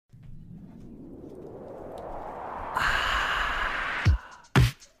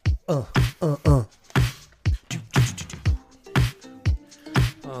Oh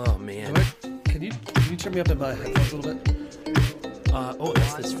man. Can you turn me up in my headphones a little bit?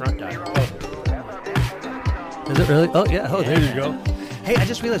 That's this front dial. Is it really? Oh yeah. Oh, there you go. Hey, I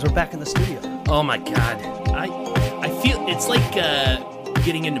just realized we're back in the studio. Oh my god. I feel it's like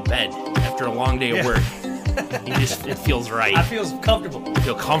getting into bed after a long day of work. It feels right. I feel comfortable. I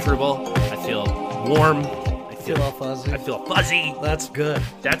feel comfortable. I feel warm. I feel all fuzzy. I feel fuzzy. That's good.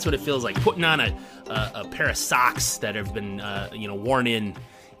 That's what it feels like. Putting on a pair of socks that have been worn in.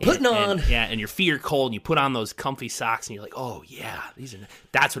 And your feet are cold, and you put on those comfy socks, and you're like, oh yeah,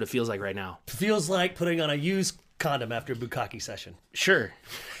 that's what it feels like right now. Feels like putting on a used condom after a bukkake session. Sure.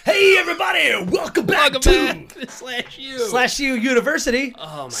 Hey everybody, welcome back to Slash U University.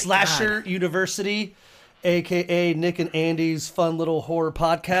 Oh my Slasher God. University, aka Nick and Andy's fun little horror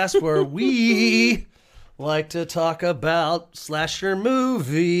podcast where we like to talk about slasher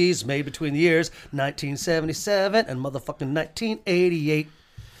movies made between the years 1977 and motherfucking 1988.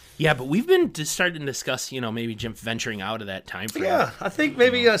 Yeah, but we've been starting to discuss, maybe venturing out of that time frame. Yeah, I think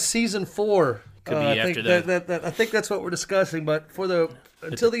maybe season 4 could be after that. I think that's what we're discussing. But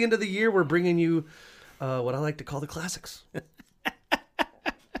until the end of the year, we're bringing you what I like to call the classics.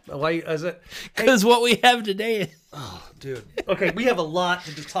 Why is it? Because what we have today is... Oh, dude. Okay, we have a lot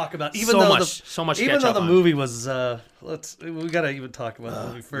to just talk about. So much. Even though the movie was, we gotta even talk about the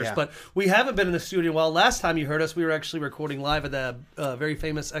movie first. Yeah. But we haven't been in the studio. Well, last time you heard us, we were actually recording live at the very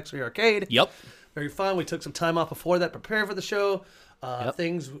famous X-Ray Arcade. Yep. Very fun. We took some time off before that, preparing for the show.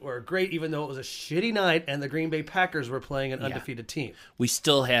 Things were great, even though it was a shitty night, and the Green Bay Packers were playing an undefeated team. We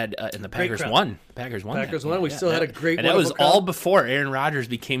still had, and the Packers won. Packers won. We still had a great. And that was all before Aaron Rodgers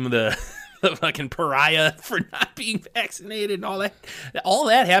became the fucking pariah for not being vaccinated and all that. All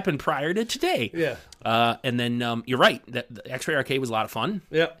that happened prior to today. Yeah. And then you're right. The X-Ray Arcade was a lot of fun.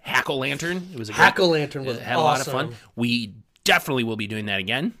 Yep. Hack-O-Lantern. It was a Hack-O-Lantern was had awesome. A lot of fun. We definitely will be doing that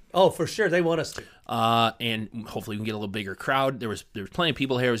again. Oh, for sure. They want us to. And hopefully we can get a little bigger crowd. There was plenty of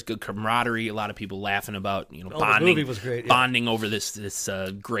people here. It was good camaraderie. A lot of people laughing about bonding. The movie was great. Yeah. Bonding over this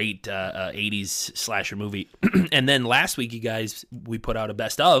great 80s slasher movie. And then last week, you guys, we put out a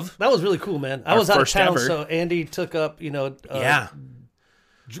best of. That was really cool, man. I was out of town, so Andy took up,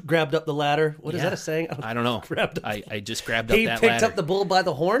 grabbed up the ladder. What is that a saying? I don't know. I just grabbed up that ladder. He picked up the bull by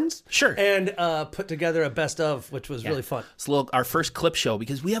the horns. Sure. And put together a best of, which was really fun. It's our first clip show,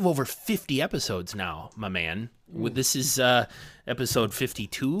 because we have over 50 episodes now, my man. This is episode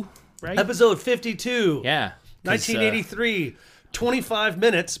 52, right? Episode 52. Yeah. 1983. 25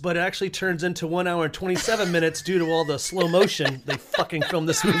 minutes, but it actually turns into 1 hour and 27 minutes due to all the slow motion they fucking filmed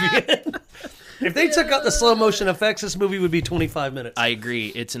this movie in. If they took out the slow motion effects, this movie would be 25 minutes. I agree.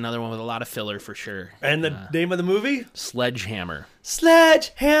 It's another one with a lot of filler for sure. And the name of the movie? Sledgehammer.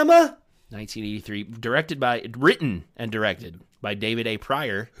 Sledgehammer. 1983. Written and directed by David A.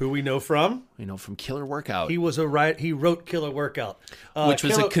 Pryor. Who we know from? We know from Killer Workout. He wrote Killer Workout. Which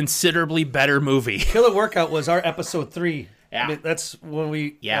was a considerably better movie. Killer Workout was our episode 3. Yeah. I mean, that's when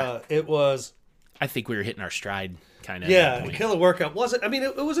we... Yeah. It was... I think we were hitting our stride. Kind of. Yeah, Killer Workout wasn't. I mean,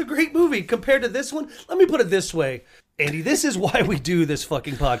 it was a great movie compared to this one. Let me put it this way, Andy. This is why we do this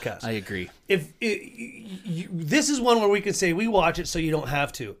fucking podcast. I agree. This is one where we can say we watch it so you don't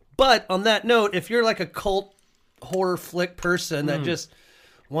have to. But on that note, if you're like a cult horror flick person that just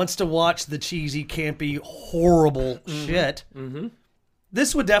wants to watch the cheesy, campy, horrible shit,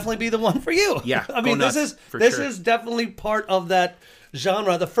 this would definitely be the one for you. Yeah, I mean, this is definitely part of that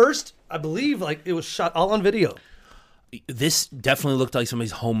genre. The first, I believe, it was shot all on video. This definitely looked like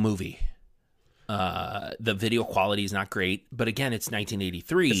somebody's home movie. The video quality is not great, but again, it's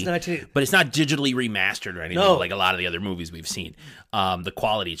 1983. But it's not digitally remastered or anything like a lot of the other movies we've seen. The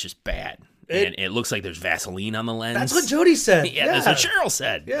quality is just bad. And it looks like there's Vaseline on the lens. That's what Jody said. Yeah, that's what Cheryl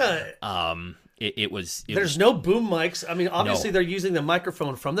said. Yeah. There's no boom mics. I mean, obviously they're using the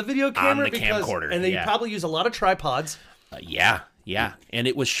microphone from the video camera. On the camcorder. And they probably use a lot of tripods. Yeah. And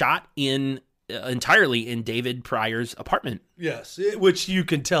it was shot entirely in David Pryor's apartment. Yes, which you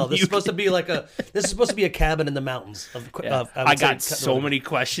can tell. This is supposed to be a cabin in the mountains. I got so many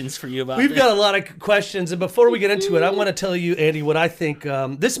questions for you about We've got a lot of questions, and before we get into it, I want to tell you, Andy, what I think.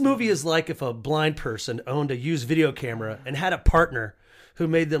 This movie is like if a blind person owned a used video camera and had a partner who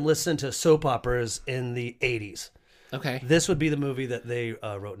made them listen to soap operas in the 80s. Okay. This would be the movie that they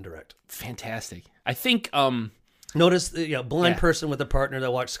wrote and directed. Fantastic. I think... Notice the blind person with a partner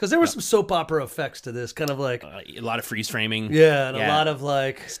that watched, because there were some soap opera effects to this, kind of like a lot of freeze framing, and a lot of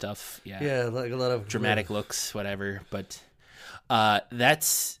stuff, like a lot of dramatic looks, whatever. But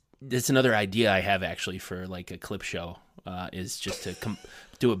that's that's another idea I have actually for like a clip show, is just to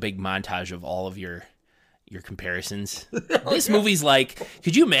do a big montage of all of your comparisons. This movie's like,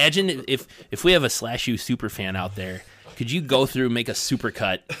 could you imagine if we have a Slash U super fan out there? Could you go through and make a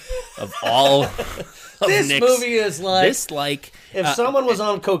supercut of all of this Nick's, movie is like this like if someone was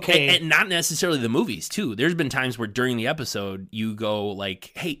on cocaine, and not necessarily the movies too. There's been times where during the episode you go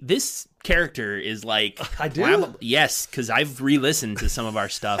like, "Hey, this character is like." I do. Yes, because I've re-listened to some of our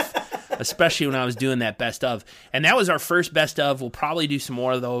stuff, especially when I was doing that best of, and that was our first best of. We'll probably do some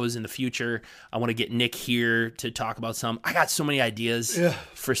more of those in the future. I want to get Nick here to talk about some. I got so many ideas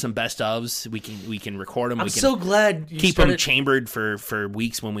for some best ofs. We can record them. I'm so glad you keep them chambered for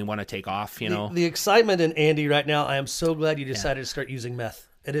weeks when we want to take off. You know, the excitement in Andy right now. I am so glad you decided to start using meth.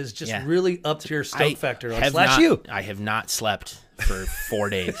 It is just really up to your stoke factor on Slash U. I have not slept for 4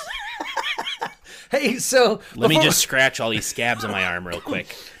 days. Hey, so let me just scratch all these scabs on my arm real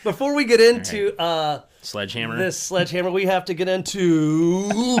quick. Before we get into Sledgehammer, this Sledgehammer, we have to get into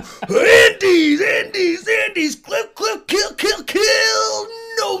Andy's clip, kill,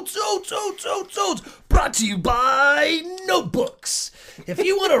 notes, brought to you by Notebooks. If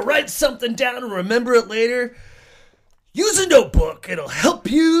you want to write something down and remember it later, use a notebook. It'll help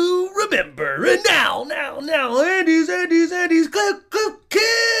you remember. And now, Andy's clip,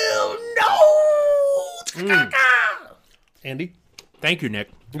 kill, notes. Andy? Thank you, Nick.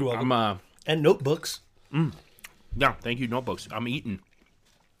 You're welcome. And notebooks. Yeah, thank you, notebooks. I'm eating.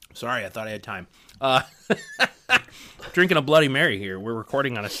 Sorry, I thought I had time. Drinking a Bloody Mary here. We're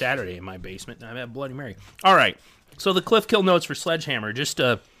recording on a Saturday in my basement, and I've had Bloody Mary. All right, so the Cliff Kill Notes for Sledgehammer. Just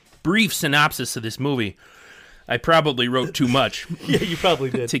a brief synopsis of this movie. I probably wrote too much. Yeah, you probably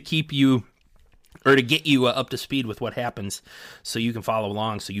did. To keep you, or to get you up to speed with what happens, so you can follow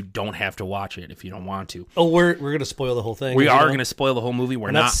along, so you don't have to watch it if you don't want to. Oh, we're going to spoil the whole thing. We are going to spoil the whole movie.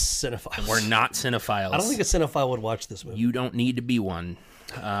 We're not cinephiles. We're not cinephiles. I don't think a cinephile would watch this movie. You don't need to be one.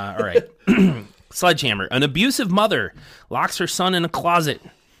 All right. Sledgehammer. An abusive mother locks her son in a closet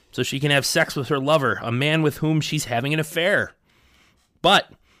so she can have sex with her lover, a man with whom she's having an affair.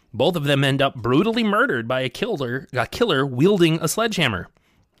 But both of them end up brutally murdered by a killer wielding a sledgehammer.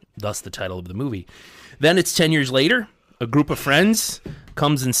 Thus the title of the movie. Then it's 10 years later. A group of friends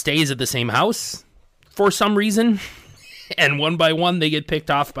comes and stays at the same house for some reason. And one by one, they get picked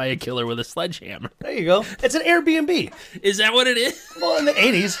off by a killer with a sledgehammer. There you go. It's an Airbnb. Is that what it is? Well, in the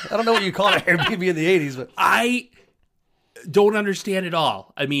 80s. I don't know what you call an Airbnb in the 80s, but I don't understand it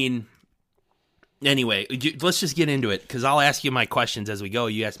all. I mean, anyway, let's just get into it, because I'll ask you my questions as we go.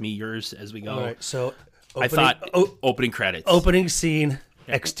 You ask me yours as we go. All right, so opening credits. Opening scene,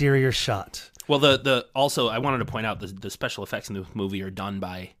 exterior shot. Well, also, I wanted to point out the special effects in the movie are done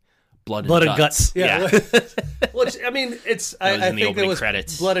by Blood and Guts. Yeah. Well, I mean, it's. I think it was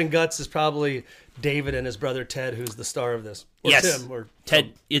credits. Blood and Guts is probably David and his brother Ted, who's the star of this. Or yes, Tim, or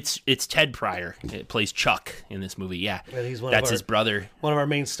Ted. It's Ted Pryor. It plays Chuck in this movie. Yeah, and he's his brother. One of our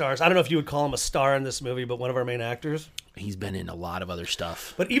main stars. I don't know if you would call him a star in this movie, but one of our main actors. He's been in a lot of other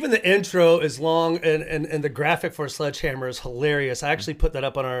stuff. But even the intro is long, and the graphic for Sledgehammer is hilarious. I actually put that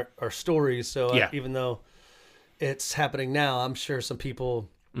up on our stories, so even though it's happening now, I'm sure some people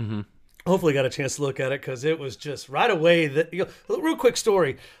hopefully got a chance to look at it, because it was just right away. Real quick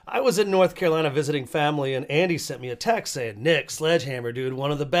story. I was in North Carolina visiting family, and Andy sent me a text saying, "Nick, Sledgehammer, dude,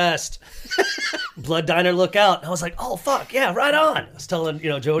 one of the best. Blood Diner, look out." And I was like, "Oh, fuck, yeah, right on." I was telling,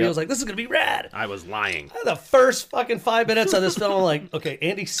 Jody, I was like, "This is going to be rad." I was lying. The first fucking 5 minutes of this film, I'm like, okay,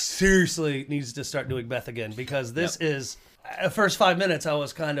 Andy seriously needs to start doing meth again, because this is, the first 5 minutes, I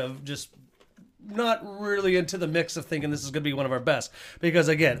was kind of just not really into the mix of thinking this is going to be one of our best. Because,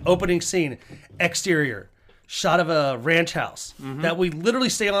 again, opening scene, exterior, shot of a ranch house that we literally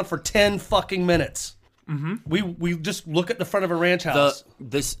stay on for 10 fucking minutes. We just look at the front of a ranch house.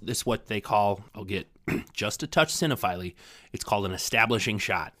 This what they call, I'll get just a touch cinephile, it's called an establishing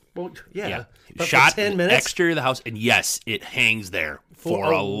shot. Well, yeah. But shot for 10 minutes? exterior of the house, and yes, it hangs there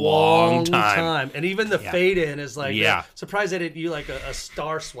for a long time. And even the fade in is like, surprised they didn't use like a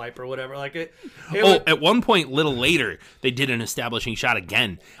star swipe or whatever. Like at one point, a little later, they did an establishing shot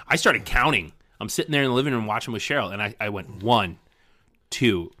again. I started counting. I'm sitting there in the living room watching with Cheryl, and I went 1,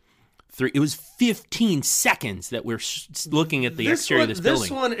 2, 3. It was 15 seconds that we're looking at the exterior of this building.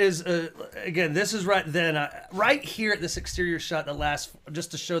 This one is, again, this is right then, right here at this exterior shot that lasts just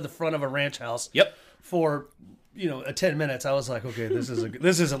to show the front of a ranch house. Yep. For 10 minutes, I was like, okay, this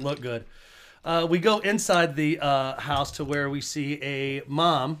doesn't look good. We go inside the house to where we see a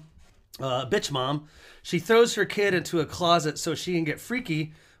mom, bitch mom. She throws her kid into a closet so she can get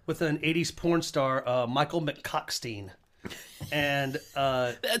freaky with an 80s porn star, Michael McCockstein. And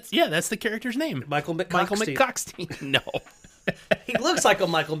that's the character's name. Michael McCockstein. Michael McCockstein. No. He looks like a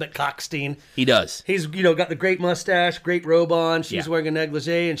Michael McCockstein. He does. He's got the great mustache, great robe on. She's wearing a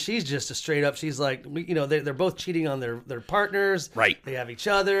negligee, and she's just a straight up. She's like, they're both cheating on their partners. Right. They have each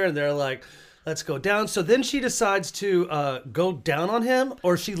other, and they're like, let's go down. So then she decides to go down on him,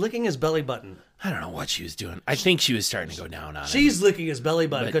 or is she licking his belly button? I don't know what she was doing. I think she was starting to go down on him. She's licking his belly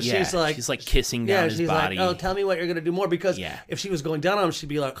button because she's like kissing down his body. Like, oh, tell me what you're gonna do more. Because if she was going down on him, she'd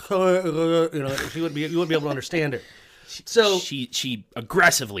be like, you wouldn't be able to understand her. So she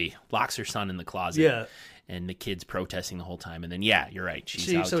aggressively locks her son in the closet. Yeah. And the kid's protesting the whole time. And then, you're right.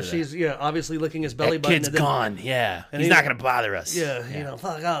 She's obviously licking his belly button. Kid's gone. Yeah. He's not going to bother us. Yeah.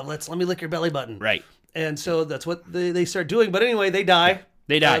 Fuck off. Let me lick your belly button. Right. And so that's what they start doing. But anyway, they die.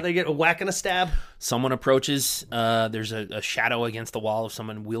 They die. They get a whack and a stab. Someone approaches. There's a shadow against the wall of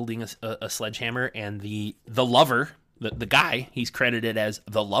someone wielding a sledgehammer. And the lover, the guy, he's credited as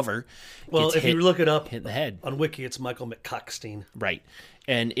the lover. Well, if you look it up hit the head on Wiki, it's Michael McCockstein. Right.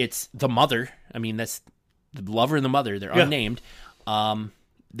 And it's the mother. I mean, that's the lover and the mother. They're unnamed.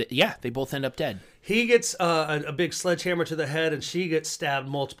 They both end up dead. He gets a big sledgehammer to the head, and she gets stabbed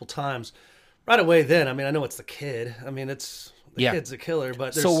multiple times. Right away then, I mean, I know it's the kid. I mean, it's the kid's the killer.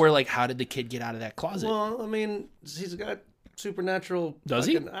 But so we're like, how did the kid get out of that closet? Well, I mean, he's got supernatural... Does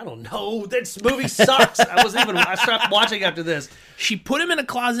he? I don't know. This movie sucks. I stopped watching after this. She put him in a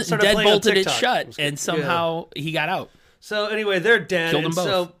closet and deadbolted it shut, and somehow he got out. So anyway, they're dead. Killed them both.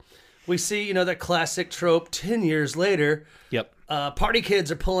 So we see, that classic trope 10 years later. Yep. Party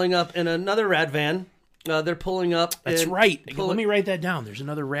kids are pulling up in another rad van. They're pulling up. That's right. Let me write that down. There's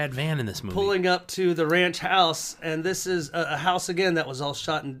another rad van in this movie. Pulling up to the ranch house, and this is a house again that was all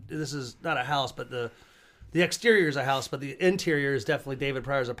shot in. This is not a house, but the exterior is a house, but the interior is definitely David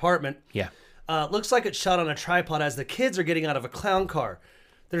Pryor's apartment. Yeah. Looks like it's shot on a tripod as the kids are getting out of a clown car.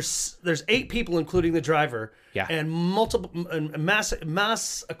 There's 8 people, including the driver. Yeah. And multiple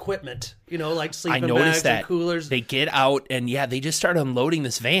mass equipment, like sleeping bags that. And coolers. They get out and they just start unloading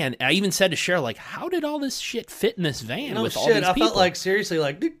this van. And I even said to Cheryl, like, how did all this shit fit in this van with all these people? I felt like seriously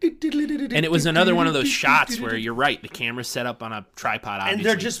like. And it was another one of those shots where you're right, the camera's set up on a tripod, obviously. And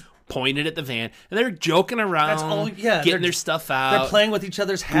they're just pointed at the van, and they're joking around. That's all. Yeah, getting their stuff out. They're playing with each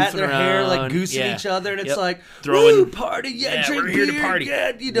other's hat, their hair, like goosing each other, and it's like throwing party, drink we're here beer, to party.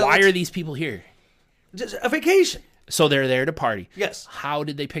 Yeah, why are these people here? Just a vacation. So they're there to party. Yes. How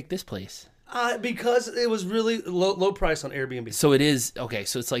did they pick this place? Because it was really low price on Airbnb. So it is okay.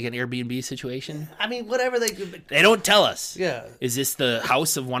 So it's like an Airbnb situation. I mean, whatever they do. They don't tell us. Yeah. Is this the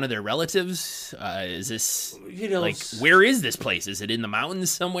house of one of their relatives? Is this like where is this place? Is it in the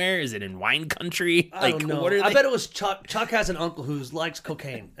mountains somewhere? Is it in wine country? I don't know. I bet it was Chuck. Chuck has an uncle who likes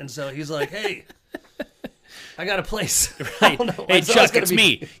cocaine, and so he's like, "Hey, I got a place." Right. Hey, Chuck, it's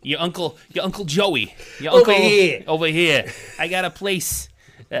me, your uncle Joey. Your uncle over here. I got a place.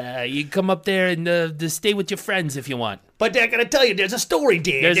 You come up there and stay with your friends if you want. But I gotta tell you, there's a story,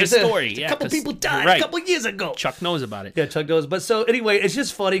 Dan. There's a story. A couple people died a couple years ago. Chuck knows about it. Yeah, Chuck knows. But so anyway, it's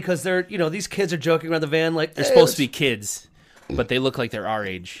just funny because they're these kids are joking around the van like they're supposed to be kids, but they look like they're our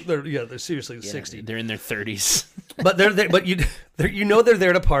age. They're seriously 60. They're in their 30s. But they're they're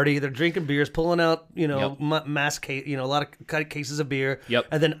there to party. They're drinking beers, pulling out mass case, a lot of cases of beer. Yep.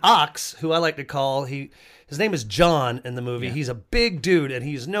 And then Ox, who I like to call his name is John in the movie. Yeah. He's a big dude, and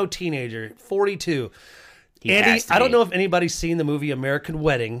he's no teenager, 42. Andy, I don't know if anybody's seen the movie American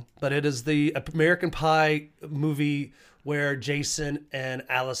Wedding, but it is the American Pie movie where Jason and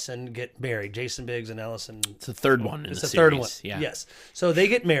Allison get married. Jason Biggs and Allison. It's the third one in the series. Third one. Yeah. Yes. So they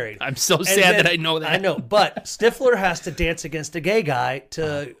get married. I'm so sad that I know that. I know, but Stifler has to dance against a gay guy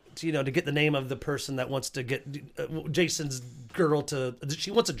to get the name of the person that wants to get Jason's girl to.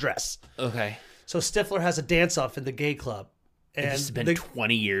 She wants a dress. Okay. So Stifler has a dance-off in the gay club. And it's been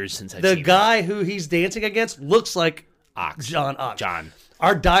 20 years since I've seen the guy who he's dancing against looks like Ox. John Ox. John.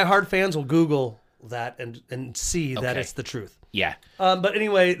 Our diehard fans will Google that and see that it's the truth. Yeah. But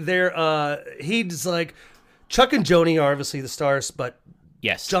anyway, he's like, Chuck and Joni are obviously the stars, but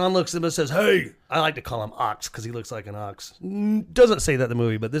yes, John looks at him and says, "Hey," I like to call him Ox because he looks like an ox. Doesn't say that in the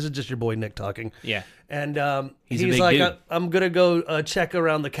movie, but this is just your boy Nick talking. Yeah. And he's like, I'm going to go check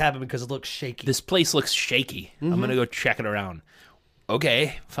around the cabin because it looks shaky. This place looks shaky. Mm-hmm. I'm going to go check it around.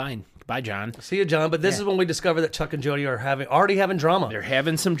 Okay, fine. Bye, John. See you, John. But this is when we discover that Chuck and Joni are already having drama. They're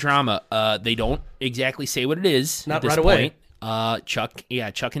having some drama. They don't exactly say what it is. Not right away. Chuck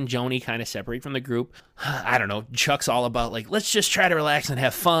and Joni kind of separate from the group. I don't know. Chuck's all about like, let's just try to relax and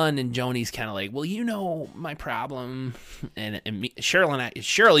have fun. And Joni's kind of like, well, you know my problem. And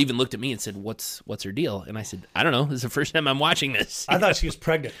Cheryl even looked at me and said, what's her deal? And I said, I don't know. This is the first time I'm watching this. I thought she was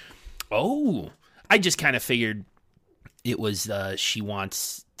pregnant. Oh, I just kind of figured it was she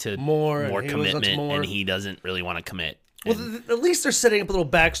wants more commitment, and he doesn't really want to commit. Well, at least they're setting up a little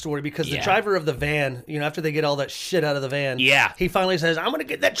backstory because the driver of the van, after they get all that shit out of the van, he finally says, I'm going to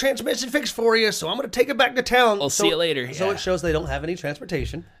get that transmission fixed for you, so I'm going to take it back to town. We'll see you later. So it shows they don't have any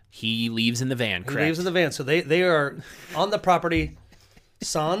transportation. He leaves in the van, correct? He leaves in the van, so they are on the property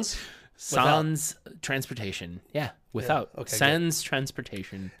sans transportation. Yeah, without. Yeah, okay, sans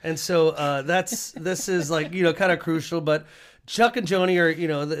transportation. And so this is like, kind of crucial, but Chuck and Joni are,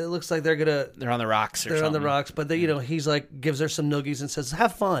 it looks like they're on the rocks or something. They're on the rocks, but he's like, gives her some noogies and says,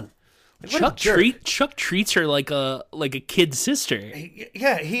 have fun. Like, Chuck treats her like a kid sister. He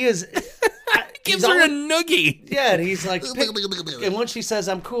is. Gives her a noogie. Yeah, and he's like, and once she says,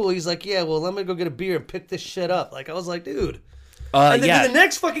 I'm cool, he's like, yeah, well, let me go get a beer and pick this shit up. Like, I was like, dude. And then the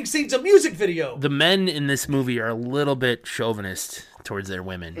next fucking scene's a music video. The men in this movie are a little bit chauvinist towards their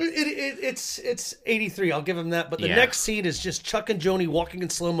women. It's 83, I'll give him that. But the next scene is just Chuck and Joni walking in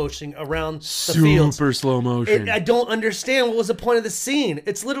slow motion around the fields. Super slow motion. I don't understand what was the point of the scene.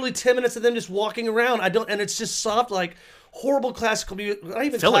 It's literally 10 minutes of them just walking around. And it's just soft, like horrible classical music. Not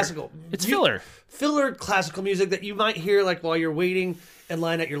even filler. Classical. It's filler. Filler classical music that you might hear like while you're waiting in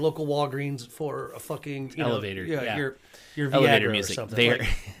line at your local Walgreens for a fucking elevator. Your elevator Viagra music. Or something.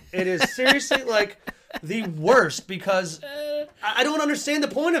 It is seriously like the worst because I don't understand the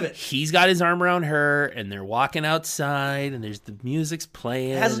point of it. He's got his arm around her, and they're walking outside, and there's the music's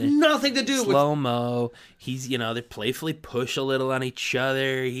playing. It has nothing to do with slow-mo. He's, they playfully push a little on each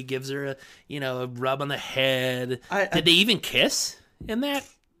other. He gives her a rub on the head. Did they even kiss in that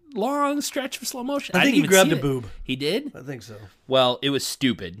long stretch of slow motion? I think he grabbed a boob. He did? I think so. Well, it was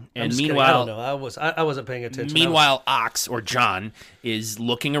stupid. And meanwhile, I don't know. I wasn't paying attention. Meanwhile, Ox or John is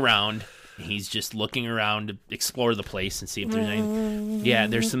looking around. He's just looking around to explore the place and see if there's anything. Yeah,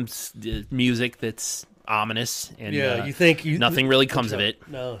 there's some music that's ominous, and you think nothing really comes of it.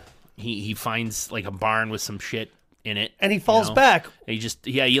 No, he finds like a barn with some shit in it, and he falls back. And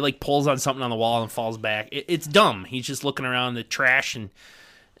he like pulls on something on the wall and falls back. It's dumb. He's just looking around the trash and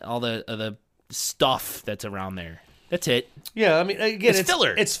all the stuff that's around there. That's it. Yeah, I mean, again, it's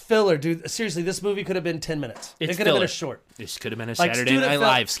filler. It's filler, dude. Seriously, this movie could have been 10 minutes. It could have been a short. This could have been a Saturday Night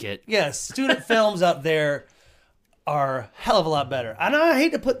Live skit. Yes, student films out there are a hell of a lot better. And I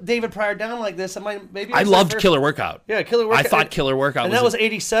hate to put David Pryor down like this. I loved Killer Workout. Yeah, Killer Workout. I thought Killer Workout and that was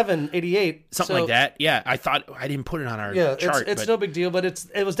 87, 88. Something like that. Yeah, I thought I didn't put it on our chart. It's no big deal, but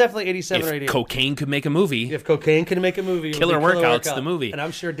it was definitely 87 or 88. If cocaine could make a movie. If cocaine could make a movie. Killer Workout's the movie. And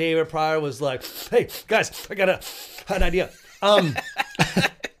I'm sure David Pryor was like, hey, guys, I got an idea.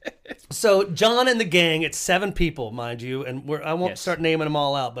 So John and the gang, it's 7 people, mind you, and I won't start naming them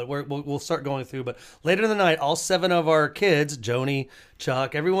all out, but we'll start going through. But later in the night, all 7 of our kids, Joni,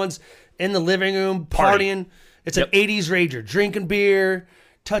 Chuck, everyone's in the living room partying. It's an 80s rager, drinking beer,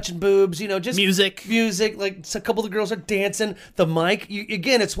 touching boobs, just music. Like a couple of the girls are dancing. The mic,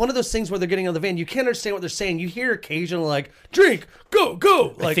 again, it's one of those things where they're getting on the van. You can't understand what they're saying. You hear occasionally like, drink,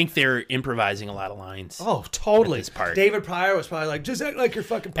 go. Like, I think they're improvising a lot of lines. Oh, totally. This part. David Pryor was probably like, just act like you're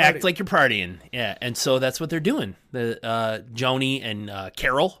fucking partying. Act like you're partying. Yeah, and so that's what they're doing. The Joni and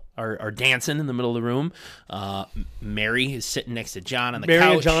Carol are dancing in the middle of the room. Mary is sitting next to John on the couch.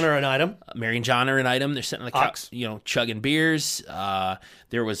 Mary and John are an item. Mary and John are an item. They're sitting on the couch, chugging beers.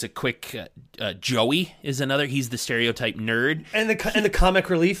 There was a quick Joey is another. He's the stereotype nerd. And the comic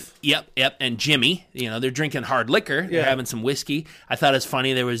relief. Yep. And Jimmy, they're drinking hard liquor. They're having some whiskey. I thought it was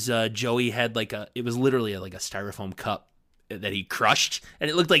funny. There was Joey had it was literally like a styrofoam cup that he crushed, and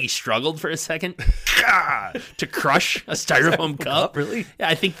it looked like he struggled for a second to crush a styrofoam cup. Really? Yeah,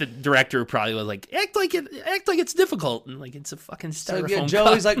 I think the director probably was like, act like it's difficult, and like it's a fucking styrofoam cup.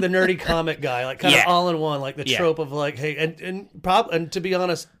 Joey's like the nerdy comic guy, like kind of all in one, like the trope of like, hey, and to be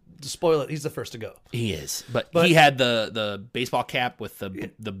honest, to spoil it, he's the first to go. He is, but he had the baseball cap with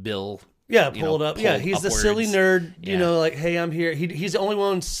the bill. Yeah, pulled up. Yeah, he's upwards. The silly nerd. Like, hey, I'm here. He's the only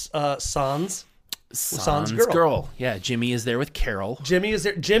one. Sans girl. Yeah, Jimmy is there with Carol. Jimmy is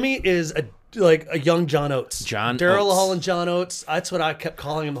there. Jimmy is a young John Oates. Daryl Hall and John Oates. That's what I kept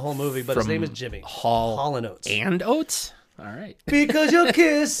calling him the whole movie, but his name is Jimmy. Hall and Oates. And Oates? All right. Because your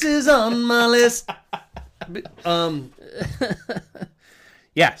kiss is on my list.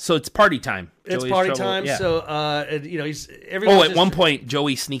 Yeah, so it's party time. It's Joey's party trouble, time. yeah. So he's at one point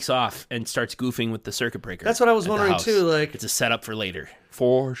Joey sneaks off and starts goofing with the circuit breaker. That's what I was wondering too. Like, it's a setup for later.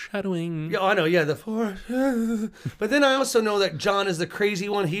 Foreshadowing. Yeah, I know. Yeah, but then I also know that John is the crazy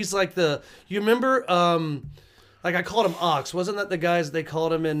one. He's like you remember, like I called him Ox. Wasn't that the guys they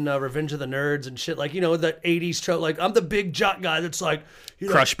called him in Revenge of the Nerds and shit? Like, that 80s trope. Like, I'm the big jock guy that's like,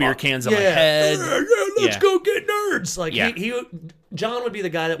 crush beer cans on my head. Let's go get nerds. Like, John would be the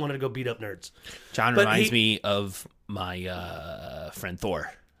guy that wanted to go beat up nerds. John reminds me of my friend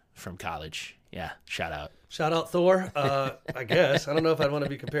Thor from college. Yeah, shout out. Shout out Thor. I guess I don't know if I'd want to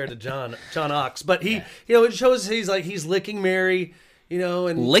be compared to John Ox, but it shows he's licking Mary,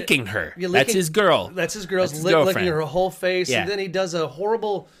 and licking her. That's his girl. That's his girl's licking her whole face, and then he does a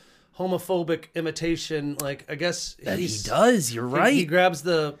horrible homophobic imitation. Like, I guess he does. You're right. He grabs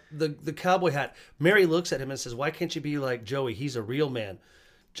the cowboy hat. Mary looks at him and says, "Why can't you be like Joey? He's a real man."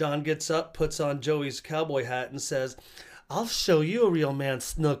 John gets up, puts on Joey's cowboy hat, and says, "I'll show you a real man,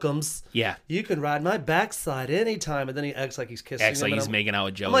 Snookums. Yeah. You can ride my backside anytime." And then he acts like he's kissing him. Acts like he's making out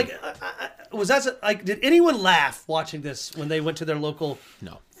with Joey. I'm like, did anyone laugh watching this when they went to their local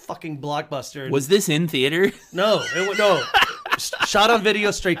fucking Blockbuster? Was this in theater? No. No. Shot on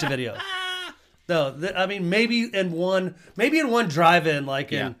video, straight to video. No, maybe in one drive-in,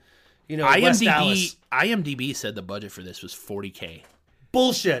 like in, West Dallas. IMDb said the budget for this was $40K.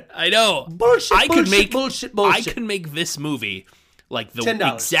 Bullshit. I know. Bullshit. I could make this movie like the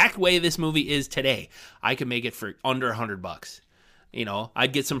 $10. exact way this movie is today. I could make it for under $100.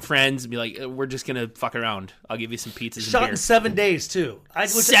 I'd get some friends and be like, "We're just gonna fuck around. I'll give you some pizzas." Shot and beer. in 7 days too.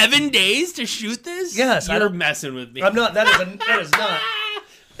 7 days to shoot this? Yes, you're messing with me. I'm not. That is not.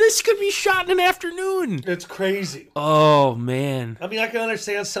 This could be shot in an afternoon. It's crazy. Oh man. I can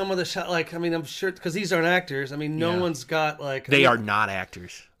understand some of the shot. Like, I'm sure because these aren't actors. No one's got like. They are not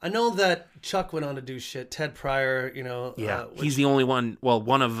actors. I know that Chuck went on to do shit. Ted Pryor, Yeah, he's the only one. Well,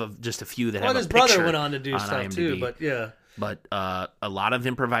 one of just a few that have his a picture brother went on to do stuff IMDb. too. But yeah. But a lot of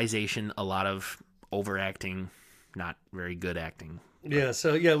improvisation, a lot of overacting, not very good acting. Yeah,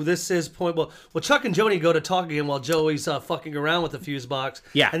 so this is point. Well, Chuck and Joni go to talk again while Joey's fucking around with the fuse box.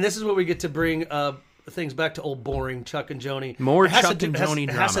 Yeah, and this is where we get to bring things back to old boring Chuck and Joni. More Chuck and Joni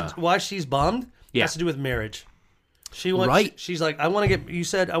drama. Why she's bummed? Yeah, has to do with marriage. She wants. Right. She's like, I want to get. You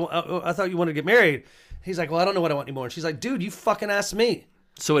said I thought you wanted to get married. He's like, well, I don't know what I want anymore. And she's like, dude, you fucking asked me.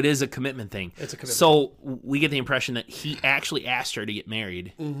 So it is a commitment thing. It's a commitment. So we get the impression that he actually asked her to get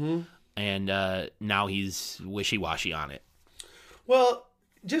married, and now he's wishy-washy on it. Well,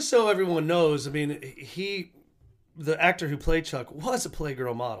 just so everyone knows, the actor who played Chuck was a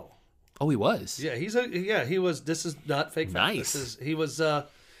Playgirl model. Oh, he was. Yeah, he was. This is not fake. Nice. He was, and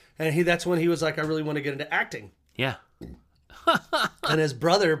that's when he was like, I really want to get into acting. Yeah. And his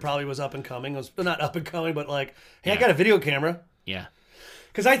brother probably was up and coming. Was not up and coming, but like, hey, I got a video camera. Yeah.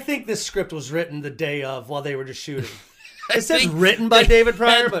 Because I think this script was written the day of while they were just shooting. It says written by David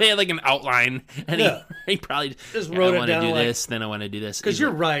Pryor, but they had like an outline, and he probably just wrote it down. I want to do this, then I want to do this. Because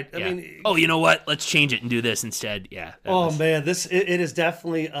you're right. Oh, you know what? Let's change it and do this instead. Yeah. Man, it is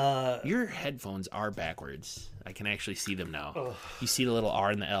definitely. Your headphones are backwards. I can actually see them now. Oh. You see the little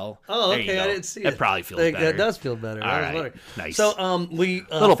R and the L. Oh, okay. I didn't see it. That probably feels better. That does feel better. All right. Nice. So we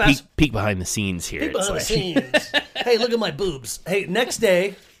little peek behind the scenes here. Peek behind the scenes. Hey, look at my boobs. Hey, next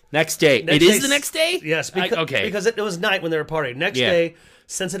day. It is the next day? Yes. Because it was night when they were partying. Next day,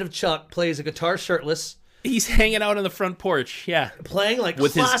 Sensitive Chuck plays a guitar shirtless. He's hanging out on the front porch, playing like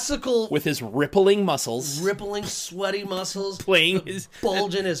with classical, with his rippling muscles, sweaty muscles, playing his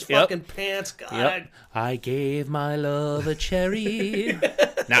bulging his fucking pants. God, I gave my love a cherry.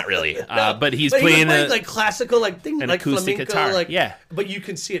 Not really, but he's playing like classical, like thing, like acoustic flamenco, guitar. Like, but you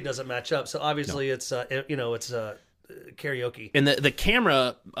can see it doesn't match up. So obviously, it's karaoke. And the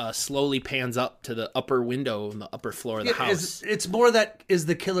camera slowly pans up to the upper window on the upper floor of the house. It's more that is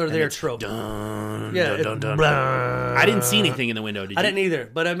the killer there trope. Dun, dun, dun. I didn't see anything in the window, did you? I didn't either,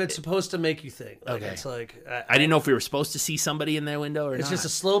 but it's supposed to make you think. Like, okay. It's like... I didn't know if we were supposed to see somebody in their window or not. It's just a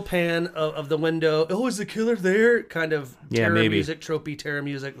slow pan of the window. Oh, is the killer there? Kind of terror music, tropey terror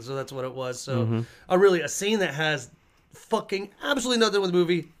music. So that's what it was. So a scene that has fucking absolutely nothing with the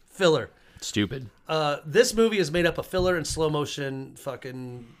movie, filler. Stupid. This movie is made up of filler and slow motion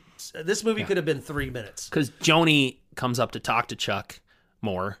fucking... This movie could have been 3 minutes. Because Joni comes up to talk to Chuck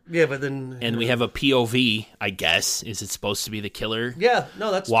more. Yeah, but then... And we have a POV, I guess. Is it supposed to be the killer? Yeah,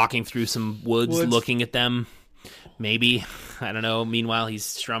 no, that's... Walking through some woods, looking at them. Maybe. I don't know. Meanwhile, he's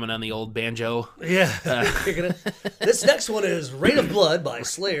strumming on the old banjo. Yeah. This next one is Rain of Blood by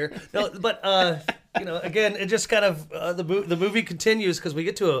Slayer. No, but... again, it just kind of the movie continues because we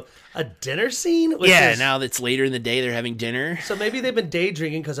get to a dinner scene. Now that's later in the day, they're having dinner. So maybe they've been day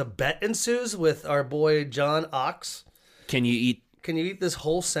drinking because a bet ensues with our boy John Ox. Can you eat this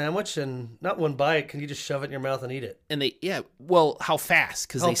whole sandwich and not one bite? Can you just shove it in your mouth and eat it? And how fast?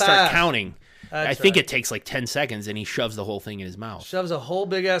 Because they start counting. I think it takes like 10 seconds, and he shoves the whole thing in his mouth. Shoves a whole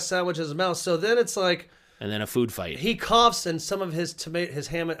big ass sandwich in his mouth. So then it's like, and then a food fight. He coughs, and some of his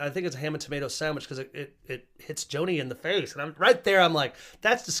ham. I think it's a ham and tomato sandwich because it hits Joni in the face, and I'm right there. I'm like,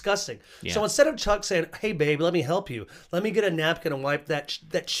 that's disgusting. Yeah. So instead of Chuck saying, "Hey, babe, let me help you. Let me get a napkin and wipe that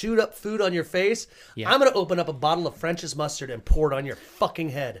chewed up food on your face," I'm gonna open up a bottle of French's mustard and pour it on your fucking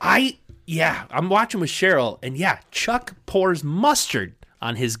head. I'm watching with Cheryl, and Chuck pours mustard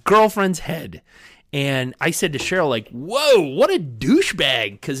on his girlfriend's head. And I said to Cheryl, like, whoa, what a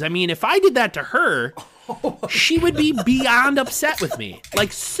douchebag. Because, I mean, if I did that to her, she would be beyond upset with me.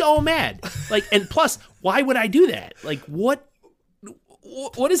 Like, so mad. Like, and plus, why would I do that? Like, what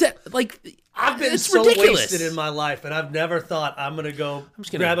is that? Like, I've been so ridiculous. Wasted in my life, and I've never thought I'm going to go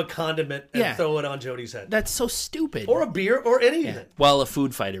grab a condiment and throw it on Jody's head. That's so stupid. Or a beer or anything. Yeah. Well, a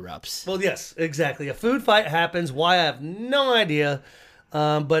food fight erupts. Well, yes, exactly. A food fight happens. Why, I have no idea.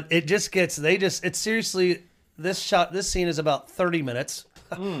 But it just gets, it's seriously, this scene is about 30 minutes.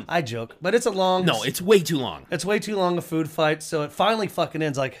 I joke, but it's No, it's way too long. It's way too long, a food fight. So it finally fucking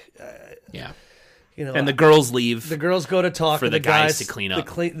ends like, and the girls leave. The girls go to talk for the guys to clean up.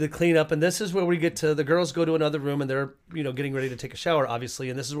 The clean up. And this is where we get to, the girls go to another room and they're, getting ready to take a shower, obviously.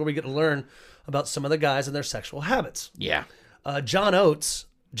 And this is where we get to learn about some of the guys and their sexual habits. Yeah. John Oates,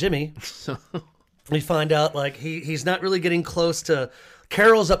 Jimmy, we find out like he's not really getting close to.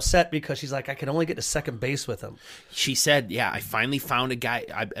 Carol's upset because she's like, I can only get to second base with him. She said, I finally found a guy.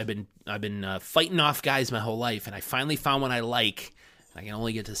 I've been fighting off guys my whole life, and I finally found one I like. I can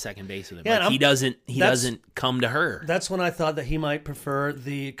only get to second base with him. Yeah, like, he doesn't come to her. That's when I thought that he might prefer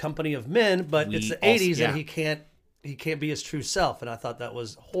the company of men, but it's the 80s and he can't be his true self, and I thought that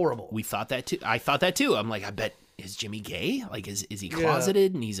was horrible. We thought that too. I thought that too. I'm like, I bet. Is Jimmy gay? Like, is he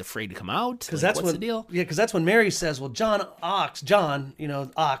closeted and he's afraid to come out? Because what's the deal? Yeah, because that's when Mary says, well, John, Ox,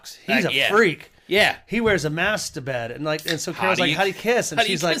 he's a freak. Yeah. He wears a mask to bed. And so Carol's like, how do you kiss? And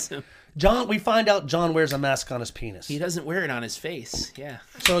she's like, John, we find out John wears a mask on his penis. He doesn't wear it on his face. Yeah.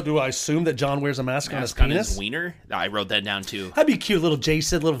 So do I assume that John wears a mask on his penis? On his wiener? I wrote that down too. That'd be cute. Little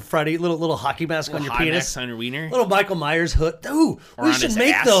Jason, little Freddy, little hockey mask on your penis. Mask on your wiener. Little Michael Myers hood. Ooh, we should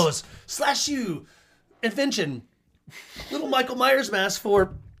make those. /U invention. Little Michael Myers mask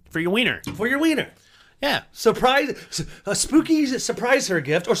for your wiener. For your wiener. Yeah. A spooky surprise her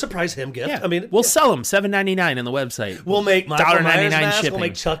gift or surprise him gift. Yeah. I mean, we'll sell them $7.99 on the website. We'll make Michael Myers masks. Shipping. We'll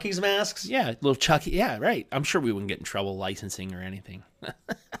make Chucky's masks. Yeah, little Chucky. Yeah, right. I'm sure we wouldn't get in trouble licensing or anything.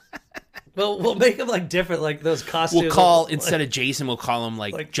 Well, we'll make them like different, like those costumes. We'll call instead of Jason, we'll call him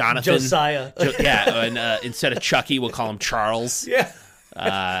like Jonathan, Josiah. And instead of Chucky, we'll call him Charles. Yeah.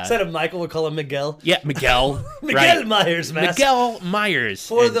 Instead of Michael, we'll call him Miguel. Yeah, Miguel. Miguel Myers mask. Miguel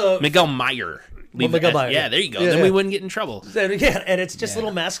Myers. Miguel Meyer. Miguel Meyer. Yeah, there you go. Then we wouldn't get in trouble. Yeah, and it's just a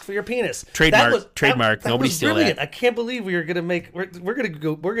little mask for your penis. Trademark. Nobody steal that. I can't believe we're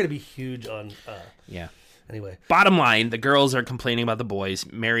gonna be huge on. Yeah. Anyway, bottom line, the girls are complaining about the boys.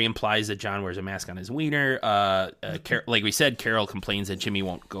 Mary implies that John wears a mask on his wiener. Like we said, Carol complains that Jimmy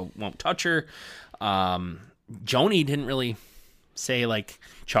won't touch her. Joni didn't really say like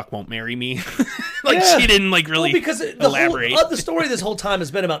Chuck won't marry me. She didn't really because elaborate. The story this whole time has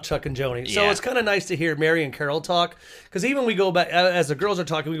been about Chuck and Joni. So it's kind of nice to hear Mary and Carol talk because even we go back as the girls are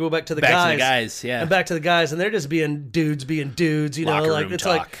talking, we go back to the guys, and back to the guys, and they're just being dudes. You know, like it's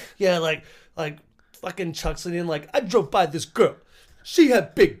talk. like fucking Chuck's in like I drove by this girl. She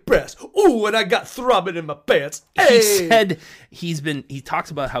had big breasts. Ooh, and I got throbbing in my pants. Hey! He said he talks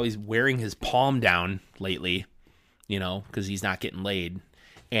about how he's wearing his palm down lately. You know, because he's not getting laid.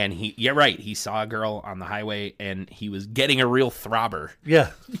 And he saw a girl on the highway and he was getting a real throbber. Yeah.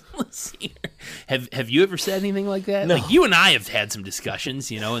 Let's see. Have you ever said anything like that? No. Like you and I have had some discussions,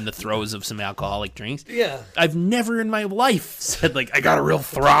 in the throes of some alcoholic drinks. Yeah. I've never in my life said like I got a real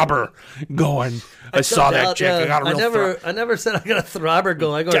throbber going. I saw that chick. I got a real throbber. I never said I got a throbber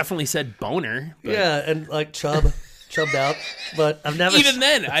going. Definitely said boner. But. Yeah, and like chubbed out, but I've never. Even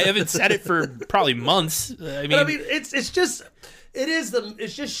then, I haven't said it for probably months.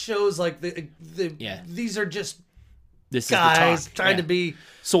 It just shows like these are just guys trying to be.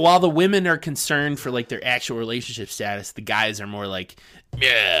 So while the women are concerned for like their actual relationship status, the guys are more like,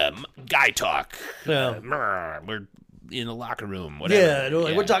 guy talk. Yeah. We're in the locker room. Whatever.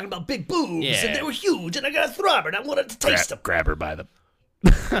 Yeah, we're talking about big boobs and they were huge, and I got a throbber, and I wanted to taste them. Grab her by the.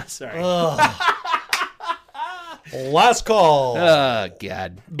 Sorry. Last call. Oh,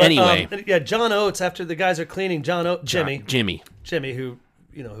 God. But, anyway. John Oates, after the guys are cleaning, Jimmy, who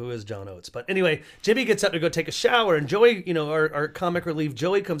is John Oates. But anyway, Jimmy gets up to go take a shower, and Joey, our comic relief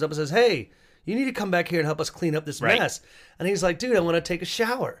Joey comes up and says, hey, you need to come back here and help us clean up this mess. And he's like, dude, I want to take a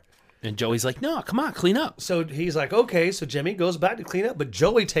shower. And Joey's like, no, come on, clean up. So he's like, okay. So Jimmy goes back to clean up, but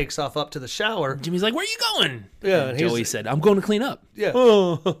Joey takes off up to the shower. Jimmy's like, where are you going? Yeah. And Joey said, I'm going to clean up. Yeah.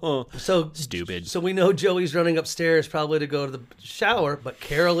 So stupid. So we know Joey's running upstairs probably to go to the shower, but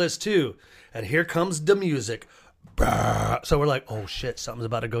Carol is too. And here comes the music. So we're like, oh shit, something's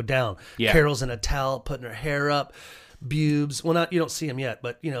about to go down. Yeah. Carol's in a towel, putting her hair up. Bubes. Well, you don't see him yet,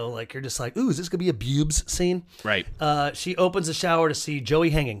 but like you're just like, ooh, is this gonna be a bubes scene? Right. She opens the shower to see Joey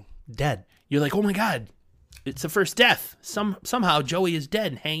hanging. Dead. You're like, oh my God, it's the first death. Somehow Joey is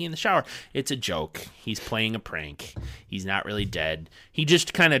dead, hanging in the shower. It's a joke. He's playing a prank. He's not really dead. He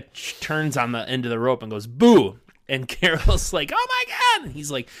just kind of turns on the end of the rope and goes, boo. And Carol's like, oh my God. And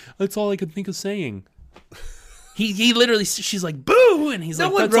he's like, that's all I could think of saying. He literally, she's like, boo. And he's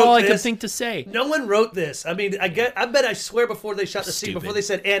like, that's all I could think to say. No one wrote this. I mean, I swear before they shot the scene, before they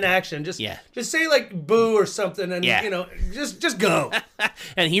said "and action," just say like "boo" or something, and just go.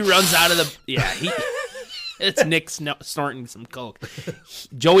 And he runs out of the it's Nick snorting some coke.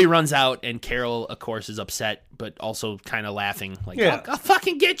 Joey runs out, and Carol, of course, is upset, but also kind of laughing, like, I'll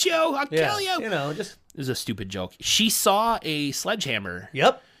fucking get you, I'll kill you. It was a stupid joke. She saw a sledgehammer.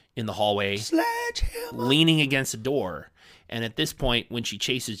 Yep. In the hallway, leaning against a door. And at this point, when she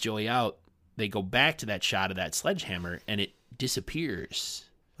chases Joey out, they go back to that shot of that sledgehammer, and it disappears.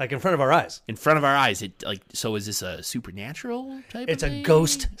 Like in front of our eyes. In front of our eyes. So is this a supernatural type It's of a thing?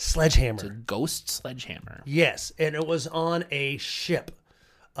 Ghost sledgehammer. It's a ghost sledgehammer. Yes, and it was on a ship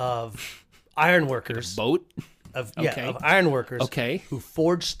of ironworkers. Like a boat? Of ironworkers who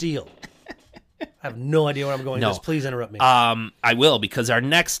forged steel. I have no idea where I'm going with this. Please interrupt me. I will, because our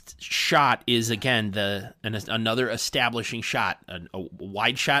next shot is, again, another establishing shot, a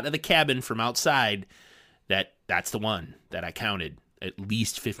wide shot of the cabin from outside. That's the one that I counted. At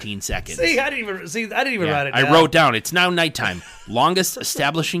least 15 seconds. I didn't even write it down. I wrote down, it's now nighttime. Longest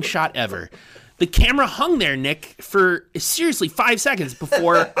establishing shot ever. The camera hung there, Nick, for seriously 5 seconds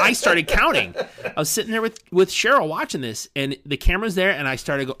before I started counting. I was sitting there with Cheryl watching this, and the camera's there, and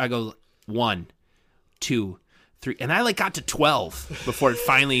I go 1, 2, 3, and I got to 12 before it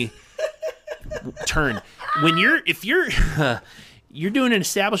finally turned. If you're doing an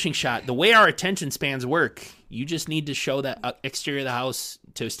establishing shot, the way our attention spans work, you just need to show that exterior of the house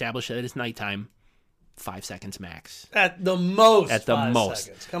to establish that it's nighttime. 5 seconds max. At the most.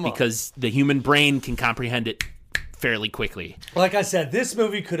 Seconds. Come on. Because the human brain can comprehend it fairly quickly. Like I said, this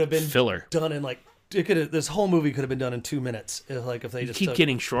movie could have been filler done in this whole movie could have been done in 2 minutes. If they just keep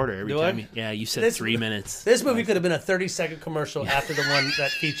getting shorter every time. You said 3 minutes. This movie could have been a 30-second commercial after the one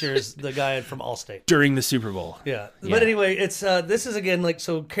that features the guy from Allstate during the Super Bowl. Yeah. But anyway, it's this is again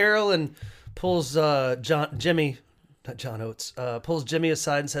so Carol and pulls Jimmy, not John Oates, pulls Jimmy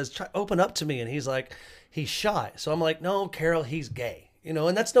aside and says, "Open up to me," and he's like, he's shy. So I'm like, no, Carol, he's gay, and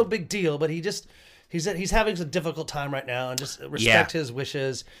that's no big deal. But he's having a difficult time right now, and just respect his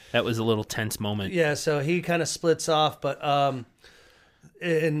wishes. That was a little tense moment. Yeah, so he kind of splits off, but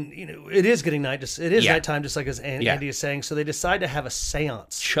it is getting night. It is nighttime, just like as Andy is saying. So they decide to have a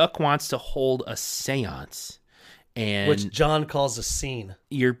seance. Chuck wants to hold a seance, which John calls a scene.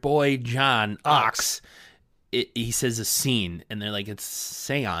 Your boy John Ox. He says a scene, and they're like, it's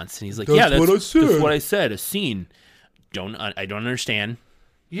seance, and he's like, that's what I said, a scene. I don't understand.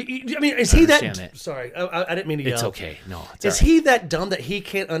 I mean, is he that? Sorry, I didn't mean to yell. It's okay. No, is he that dumb that he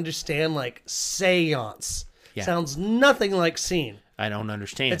can't understand seance? Yeah. Sounds nothing like scene. I don't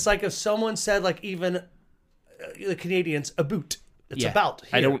understand. It's like if someone said even the Canadians a boot. It's about.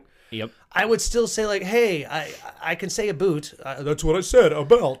 Here. I don't. Yep. I would still say hey, I can say a boot. That's what I said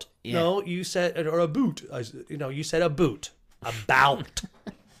about. Yeah. No, you said or a boot. You said a boot about.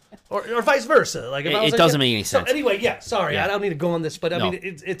 Or vice versa. It doesn't make any sense. So anyway, sorry, I don't need to go on this, but I mean,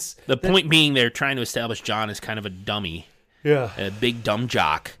 it's the point being they're trying to establish John as kind of a dummy, a big dumb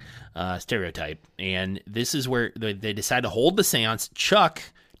jock stereotype, and this is where they decide to hold the seance. Chuck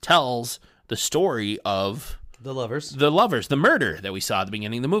tells the story of the lovers, the murder that we saw at the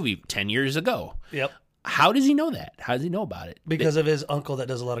beginning of the movie 10 years ago. Yep. How does he know that? How does he know about it? Because of his uncle that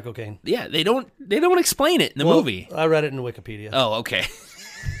does a lot of cocaine. Yeah, they don't explain it in the movie. I read it in Wikipedia. Oh, okay.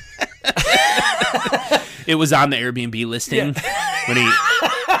 It was on the Airbnb listing when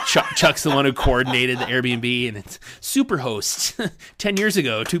Chuck's the one who coordinated the Airbnb, and it's Superhost. 10 years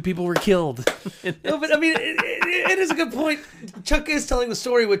ago, 2 people were killed. No, but I mean, it is a good point. Chuck is telling the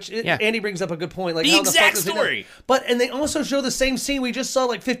story, which Andy brings up a good point. Like the how exact the fuck story. And they also show the same scene we just saw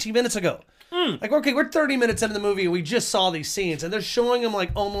like 15 minutes ago. Like, okay, we're 30 minutes into the movie and we just saw these scenes, and they're showing them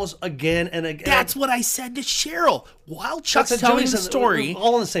like almost again and again. That's what I said to Cheryl. While Chuck's telling the story,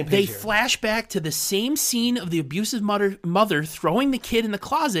 all on the same page they here. flash back to the same scene of the abusive mother throwing the kid in the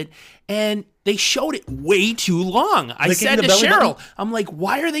closet, and they showed it way too long. I said to Cheryl, I'm like,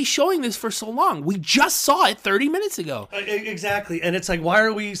 why are they showing this for so long? We just saw it 30 minutes ago. Exactly. And it's like, why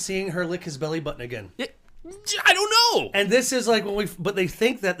are we seeing her lick his belly button again? I don't know. And this is like but they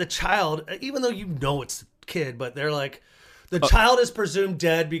think that the child, even though you know it's the kid, but they're like, the child is presumed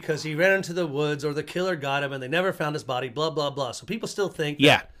dead because he ran into the woods or the killer got him and they never found his body, blah, blah, blah. So people still think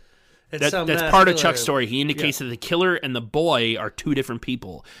that's part of Chuck's story. He indicates that the killer and the boy are two different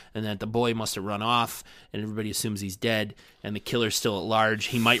people, and that the boy must have run off, and everybody assumes he's dead, and the killer's still at large.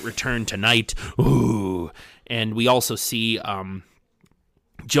 He might return tonight. Ooh. And we also see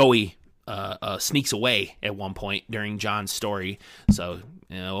Joey sneaks away at one point during John's story. So,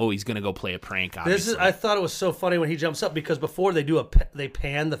 he's going to go play a prank, obviously. I thought it was so funny when he jumps up, because before they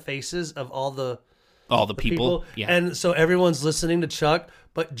pan the faces of all the people. Yeah. And so everyone's listening to Chuck,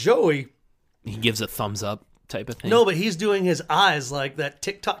 but Joey, he gives a thumbs up type of thing. No, but he's doing his eyes like that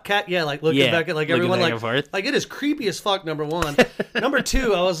TikTok cat. Yeah, like looking back at like everyone like it is creepy as fuck, number one. Number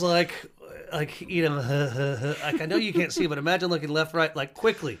two, I was like like I know you can't see, but imagine looking left, right, like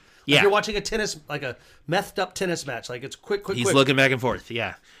quickly. Like you're watching a methed up tennis match. Like it's quick. He's looking back and forth.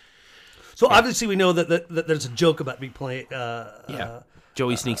 Yeah. So obviously we know that there's a joke about me playing.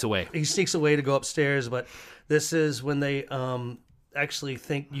 Joey sneaks away. He sneaks away to go upstairs, but this is when they actually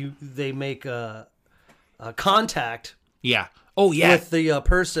think they make a contact. Yeah. Oh yeah. With the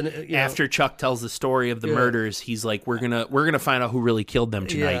person. After Chuck tells the story of the murders, he's like, "We're gonna find out who really killed them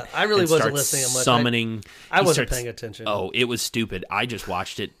tonight." Yeah, I really wasn't listening much. Summoning. I wasn't paying attention. Oh, it was stupid. I just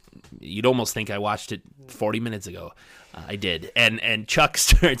watched it. You'd almost think I watched it 40 minutes ago. I did, and Chuck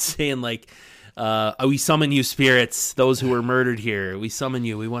starts saying like, "We summon you, spirits, those who were murdered here. We summon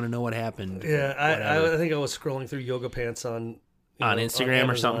you. We want to know what happened." Yeah, I think I was scrolling through yoga pants on Instagram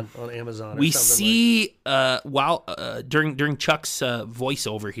or something. On Amazon. We see during Chuck's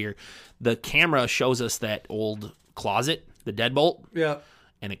voiceover here, the camera shows us that old closet, the deadbolt. Yeah.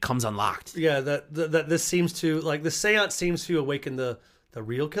 And it comes unlocked. Yeah, that this seems to, like, the seance seems to awaken the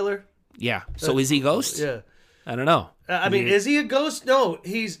real killer. Yeah. So is he a ghost? Yeah. I don't know. I mean, is he a ghost? No,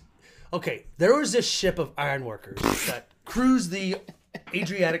 he's... Okay, there was this ship of ironworkers that cruised the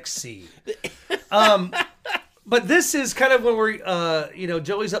Adriatic Sea. But this is kind of when we're,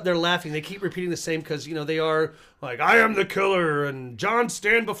 Joey's up there laughing. They keep repeating the same because, they are like, I am the killer and John,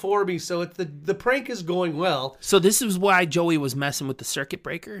 stand before me. So the prank is going well. So this is why Joey was messing with the circuit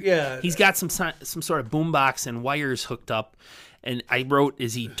breaker? Yeah. He's got some sort of boombox and wires hooked up. And I wrote,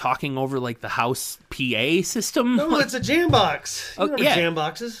 is he talking over like the house PA system? No, it's a jam box. You remember jam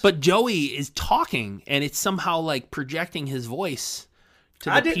boxes. But Joey is talking and it's somehow like projecting his voice.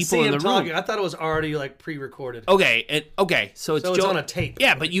 I didn't see him talking. I thought it was already like pre-recorded. Okay, so it's on a tape.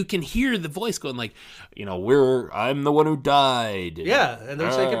 Yeah, but you can hear the voice going like, I'm the one who died. Yeah, and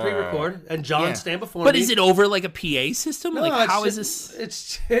they're saying pre-record, and John stand before me. But is it over like a PA system? No, like how is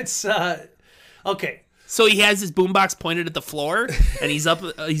this? It's okay. So he has his boombox pointed at the floor, and he's up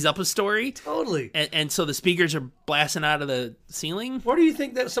a story. Totally. And so the speakers are blasting out of the ceiling. Where do you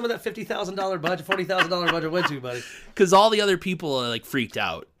think that some of that $50,000 budget, $40,000 budget went to, buddy? Because all the other people are like freaked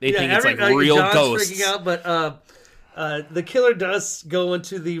out. They think it's like real John's ghosts. Freaking out, but the killer does go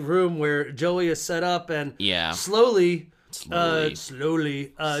into the room where Joey is set up, and slowly,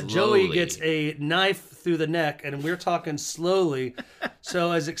 Joey gets a knife through the neck, and we're talking slowly.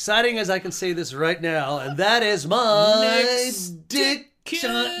 So as exciting as I can say this right now, and that is my dick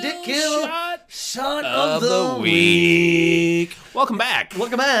kill shot of the week. Welcome back. To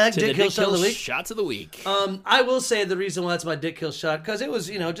Dick Kill Shot of the Week. Shots of the week. I will say the reason why it's my dick kill shot, because it was,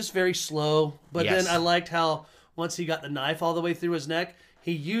 just very slow. But then I liked how once he got the knife all the way through his neck,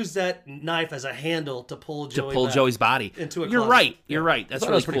 he used that knife as a handle to pull Joey's body into a closet. You're right. You're right. That's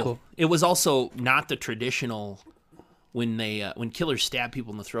really cool. It was also not the traditional when killers stab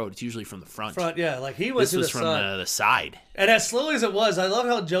people in the throat. It's usually from the front. Like he went to the side. This was from the side. And as slowly as it was, I love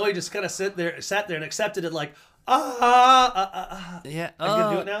how Joey just kind of sat there and accepted it like, Yeah. I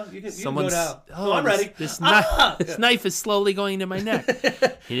can do it now? You can go now. Oh, I'm ready. This knife is slowly going into my neck.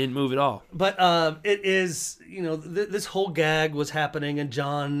 He didn't move at all. But it is, this whole gag was happening, and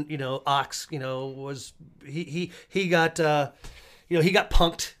John, Ox, was he got he got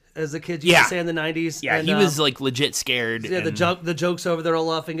punked as the kids used to say in the 90s. Yeah, and, he was like legit scared. Yeah, the joke's over. They're all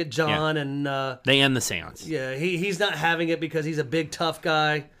laughing at John. And they end the seance. Yeah, he's not having it because he's a big, tough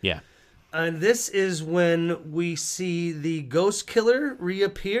guy. Yeah. And this is when we see the ghost killer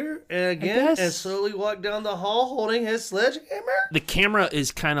reappear again and slowly walk down the hall holding his sledgehammer. The camera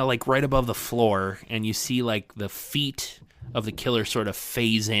is kind of like right above the floor, and you see like the feet of the killer sort of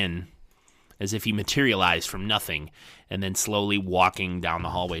phase in as if he materialized from nothing, and then slowly walking down the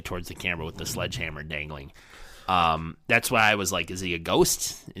hallway towards the camera with the sledgehammer dangling. That's why I was like, is he a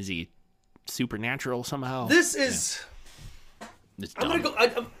ghost? Is he supernatural somehow? This is... I'm going to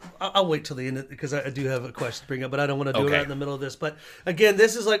go... I'll wait till the end because I do have a question to bring up, but I don't want to do it right in the middle of this. But again,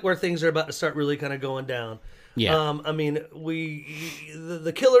 this is like where things are about to start really kind of going down. Yeah. I mean,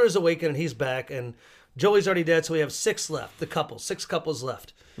 the killer is awakened and he's back, and Joey's already dead, so we have 6 left. 6 couples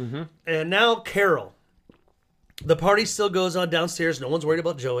left. Mm-hmm. And now Carol. The party still goes on downstairs. No one's worried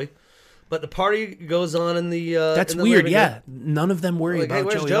about Joey. But the party goes on in the That's in the weird, yeah. None of them worry about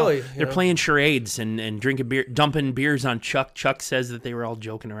where's Joey. They're playing charades and drinking beer, dumping beers on Chuck. Chuck says that they were all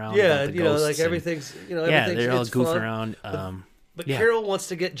joking around. Yeah, about the ghosts like everything's, they're all goofing fun. around. But Carol wants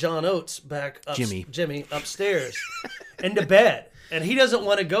to get John Oates back, Jimmy upstairs, into bed, and he doesn't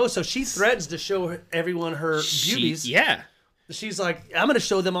want to go. So she threatens to show everyone her boobies. Yeah. She's like, I'm going to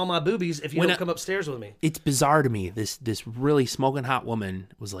show them all my boobies if you don't come upstairs with me. It's bizarre to me. This really smoking hot woman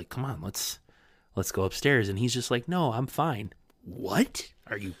was like, come on, let's go upstairs. And he's just like, no, I'm fine. What?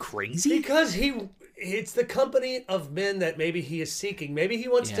 Are you crazy? Because it's the company of men that maybe he is seeking. Maybe he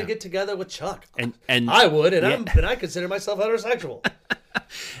wants to get together with Chuck. And I would, and I consider myself heterosexual.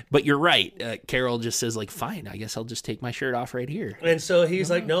 But you're right. Carol just says like, fine, I guess I'll just take my shirt off right here. And so he's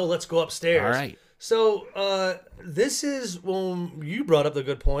like, no, let's go upstairs. All right. So this is when you brought up the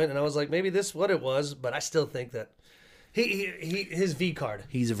good point, and I was like, maybe this is what it was, but I still think that his V card.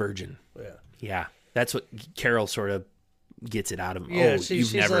 He's a virgin. Yeah. Yeah. That's what Carol sort of gets it out of him. Yeah,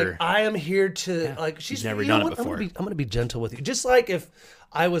 she's never... like, I am here to... she's never done it before. I'm going to be gentle with you. Just like if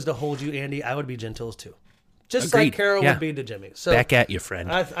I was to hold you, Andy, I would be gentle too. Just Agreed. like Carol would be to Jimmy. So back at you,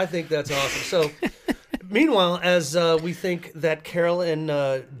 friend. I think that's awesome. So... Meanwhile, as we think that Carol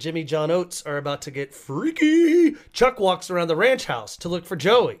and Jimmy John Oates are about to get freaky, Chuck walks around the ranch house to look for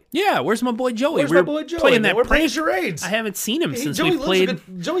Joey. Yeah, where's my boy Joey? We're playing that. We're playing charades. I haven't seen him since we played.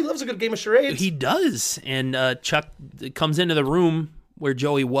 Joey loves a good game of charades. He does, and Chuck comes into the room where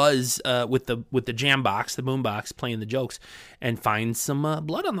Joey was with the jam box, the boom box, playing the jokes, and finds some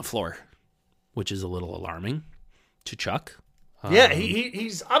blood on the floor, which is a little alarming to Chuck. Yeah,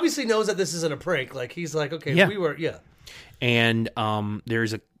 he's obviously knows that this isn't a prank. Like he's like, okay, And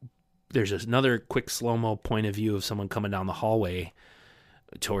there's another quick slow-mo point of view of someone coming down the hallway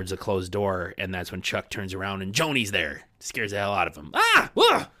towards a closed door, and that's when Chuck turns around and Joni's there. Scares the hell out of him.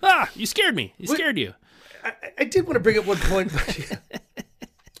 You scared me. Scared you. I did want to bring up one point.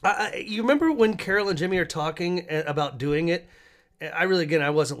 You remember when Carol and Jimmy are talking about doing it? I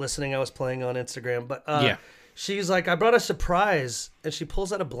wasn't listening. I was playing on Instagram, but she's like, I brought a surprise, and she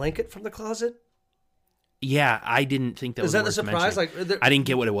pulls out a blanket from the closet. Yeah, I didn't think that was the surprise. Like, I didn't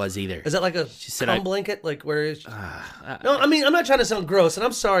get what it was either. Is that like a cum blanket? Like where is? No, I mean I'm not trying to sound gross, and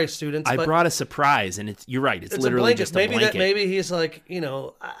I'm sorry, students. I brought a surprise, and you're right. It's literally just a blanket. Maybe he's like,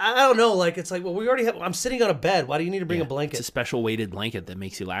 I don't know. Like it's like, well, we already have. I'm sitting on a bed. Why do you need to bring a blanket? It's a special weighted blanket that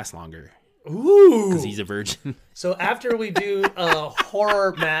makes you last longer. Ooh, because he's a virgin. So after we do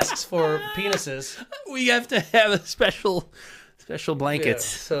horror masks for penises, we have to have a special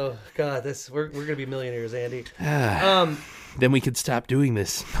blankets. Yeah, so God, we're gonna be millionaires, Andy. Then we could stop doing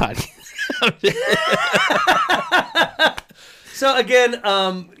this podcast. So again,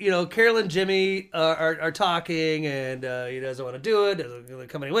 Carol and Jimmy are talking, and he doesn't want to do it. Doesn't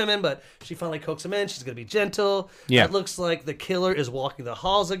come any women, but she finally coaxes him in. She's going to be gentle. Yeah. It looks like the killer is walking the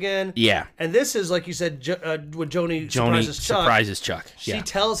halls again. Yeah. And this is, like you said, when Joni surprises Chuck. She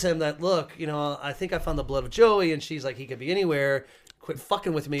tells him that, look, I think I found the blood of Joey, and she's like, he could be anywhere. Quit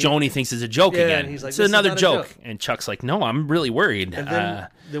fucking with me. Joni thinks it's a joke again. And he's like, it's another joke. And Chuck's like, no, I'm really worried. And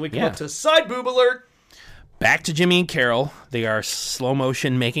then we come up to side boob alert. Back to Jimmy and Carol. They are slow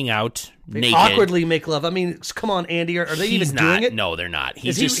motion making out naked. Awkwardly make love. I mean, come on, Andy. Are they even doing it? No, they're not.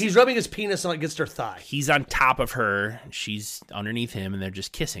 He's rubbing his penis against her thigh. He's on top of her. She's underneath him, and they're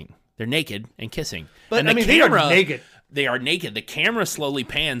just kissing. They're naked and kissing. But they are naked. They are naked. The camera slowly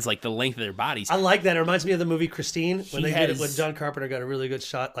pans like the length of their bodies. I like that. It reminds me of the movie Christine when John Carpenter got a really good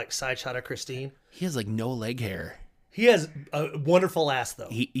shot, like side shot of Christine. He has like no leg hair. He has a wonderful ass, though.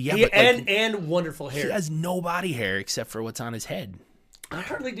 And wonderful hair. He has no body hair except for what's on his head. I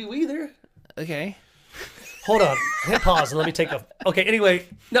hardly do either. Okay. Hold on. Hit pause and let me take a... Okay, anyway.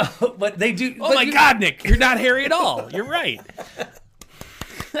 No, but they do... Oh, my God, Nick. You're not hairy at all. You're right.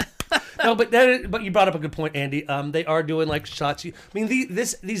 No, but you brought up a good point, Andy. They are doing like shots. I mean,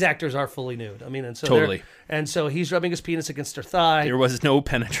 these actors are fully nude. I mean, and so totally. And so he's rubbing his penis against her thigh. There was no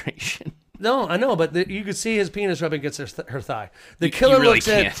penetration. No, I know, but you could see his penis rubbing against her thigh. The killer really looks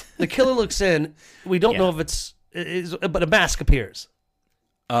in. can't. The killer looks in. We don't know if it's, but a mask appears.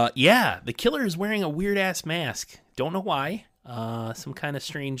 Yeah, the killer is wearing a weird ass mask. Don't know why. Some kind of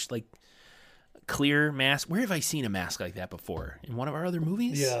strange like clear mask. Where have I seen a mask like that before? In one of our other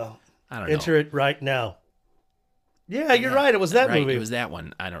movies? Yeah. I don't know. Enter it right now. Yeah, you're right. It was that movie. It was that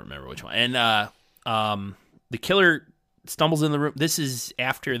one. I don't remember which one. And the killer stumbles in the room. This is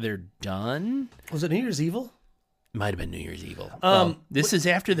after they're done. Was it New Year's Evil? Might have been New Year's Evil. This is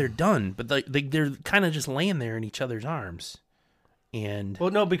after they're done, but they're kind of just laying there in each other's arms. And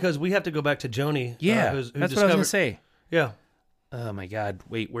well, no, because we have to go back to Joni. Yeah, that's what I was going to say. Yeah. Oh, my God.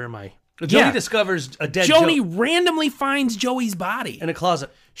 Wait, where am I? Joni discovers a dead Joni randomly finds Joey's body in a closet.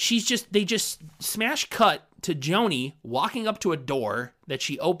 They just smash cut to Joni walking up to a door that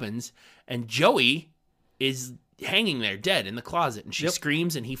she opens, and Joey is hanging there dead in the closet, and she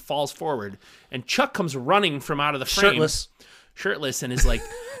screams, and he falls forward, and Chuck comes running from out of the frame, shirtless, and is like,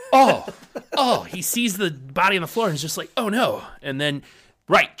 oh, he sees the body on the floor and is just like, oh no, and then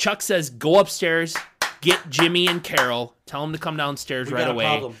Chuck says, go upstairs. Get Jimmy and Carol. Tell them to come downstairs right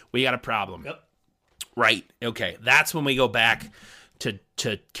away. We got a problem. Yep. Right. Okay. That's when we go back to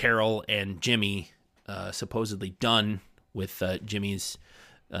Carol and Jimmy, supposedly done with Jimmy's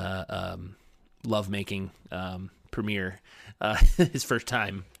lovemaking premiere, his first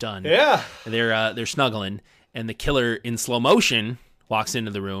time done. Yeah. They're snuggling, and the killer in slow motion walks into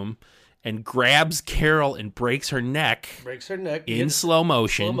the room and grabs Carol and breaks her neck. In slow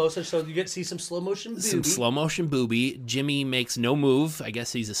motion. So you see some slow motion booby. Some slow motion booby. Jimmy makes no move. I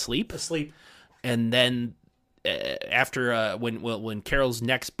guess he's asleep. And then after when Carol's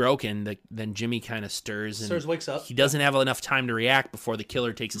neck's broken, then Jimmy kind of stirs and wakes up. He doesn't have enough time to react before the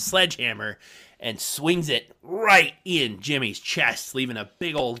killer takes a sledgehammer and swings it right in Jimmy's chest, leaving a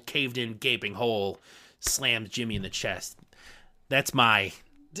big old caved in gaping hole. Slams Jimmy in the chest. That's my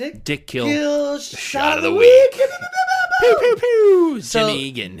Dick kill shot of the week. Pew, pew, pew.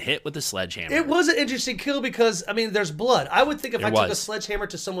 Jimmy getting hit with the sledgehammer. It was an interesting kill because, I mean, there's blood. I would think if I took a sledgehammer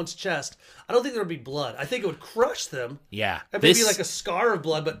to someone's chest, I don't think there would be blood. I think it would crush them. Yeah. And maybe like a scar of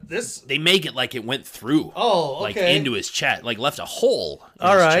blood, but this... They make it like it went through. Oh, okay. Like into his chest, like left a hole in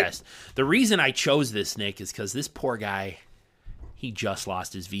his chest. The reason I chose this, Nick, is because this poor guy, he just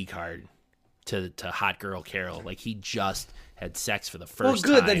lost his V card to Hot Girl Carol. Like, he just... had sex for the first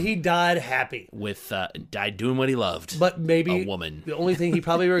time. Well, good that he died happy. Died doing what he loved. But maybe a woman. The only thing he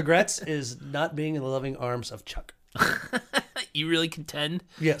probably regrets is not being in the loving arms of Chuck. You really contend?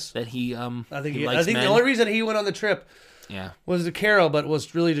 Yes. That he I think the only reason he went on the trip was to Carol, but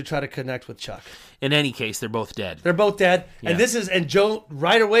was really to try to connect with Chuck. In any case, they're both dead. Yeah. And Joe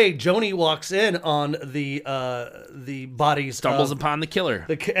right away. Joni walks in on the bodies. Stumbles upon the killer.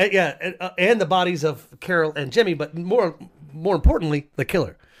 And the bodies of Carol and Jimmy, but more importantly, the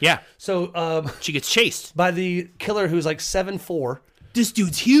killer. Yeah. So she gets chased by the killer, who's like 7'4". This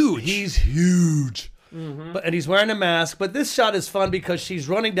dude's huge. He's huge. Mm-hmm. And he's wearing a mask. But this shot is fun because she's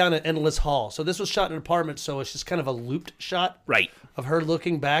running down an endless hall. So this was shot in an apartment, so it's just kind of a looped shot, of her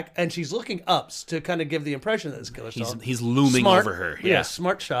looking back, and she's looking up to kind of give the impression that this killer's he's looming over her. Yeah,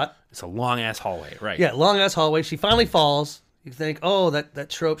 smart shot. It's a long ass hallway, right? Yeah, long ass hallway. She finally falls. You think, oh, that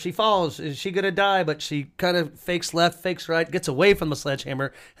trope. She falls. Is she gonna die? But she kind of fakes left, fakes right, gets away from the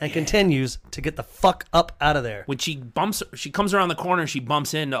sledgehammer, and continues to get the fuck up out of there. When she comes around the corner, she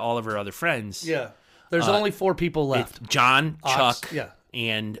bumps into all of her other friends. Yeah. There's only 4 people left. John, Chuck,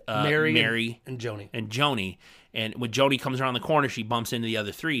 and Mary, and Joni. And when Joni comes around the corner, she bumps into the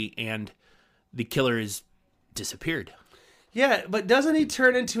other 3, and the killer is disappeared. Yeah, but doesn't he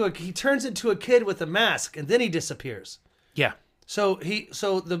he turns into a kid with a mask, and then he disappears. Yeah. So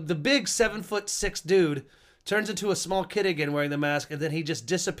the big 7'6" dude turns into a small kid again wearing the mask, and then he just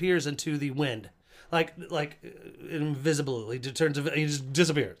disappears into the wind, like invisibly. He just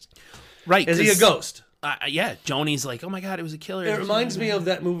disappears. Right. Is he a ghost? Yeah. Joni's like, oh my God, it was a killer. It reminds me of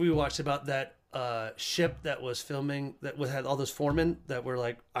that movie we watched about that ship that was filming, that had all those foremen that were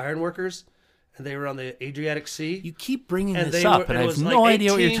like iron workers, and they were on the Adriatic Sea. You keep bringing this up, and I have no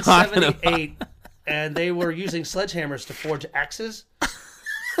idea what you're talking about. And they were using sledgehammers to forge axes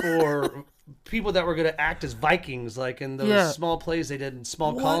for people that were going to act as Vikings, like in those small plays they did in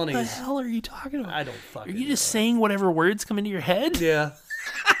small colonies. What the hell are you talking about? I don't fucking know. Are you just saying whatever words come into your head? Yeah.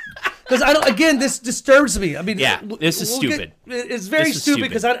 Because I don't. Again, this disturbs me. I mean, this is stupid. It's very stupid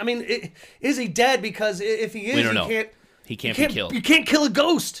because is he dead? Because if he is, we don't know. He can't be killed. You can't kill a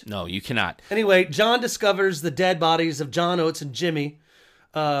ghost. No, you cannot. Anyway, John discovers the dead bodies of John Oates and Jimmy.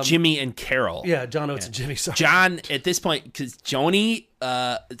 Jimmy and Carol. Yeah, John Oates and Jimmy. Sorry. John, at this point, because Joni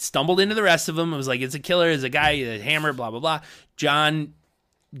stumbled into the rest of them. It was like, it's a killer, it's a guy, a hammer, blah, blah, blah. John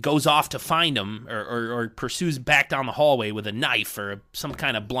goes off to find him or pursues back down the hallway with a knife or some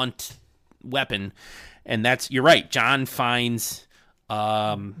kind of blunt weapon. And you're right. John finds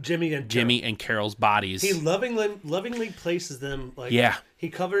Jimmy and Carol's bodies. He lovingly places them. He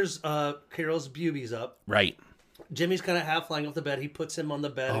covers Carol's boobies up. Right. Jimmy's kind of half lying off the bed. He puts him on the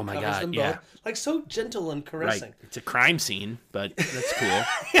bed and covers them yeah. both. Like, so gentle and caressing. Right. It's a crime scene, but that's cool.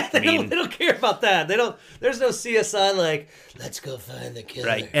 Yeah, they don't care about that. There's no CSI like, let's go find the killer.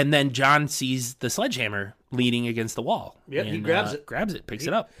 Right. And then John sees the sledgehammer leaning against the wall. Yeah, he grabs it. Picks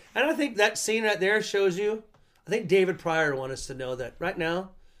it up. And I think that scene right there shows you, I think David Pryor wants us to know that right now,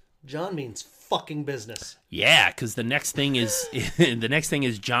 John means fucking business. Yeah, because the next thing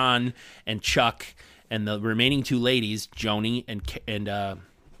is John and Chuck and the remaining two ladies, Joni and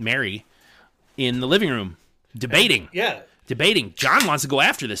Mary, in the living room, debating. Debating. John wants to go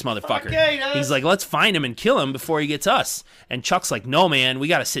after this motherfucker. Okay, he's like, let's find him and kill him before he gets us. And Chuck's like, no, man, we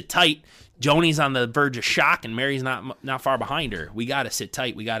got to sit tight. Joni's on the verge of shock, and Mary's not far behind her. We got to sit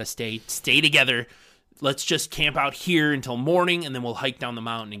tight. We got to stay together. Let's just camp out here until morning, and then we'll hike down the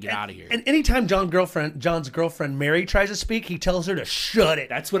mountain and get out of here. And anytime John's girlfriend Mary tries to speak, he tells her to shut it.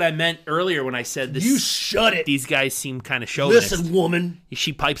 That's what I meant earlier when I said this. You shut it. These guys seem kind of chauvinist. Listen, woman.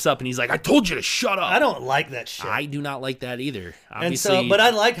 She pipes up, and he's like, I told you to shut up. I don't like that shit. I do not like that either. Obviously. And so, but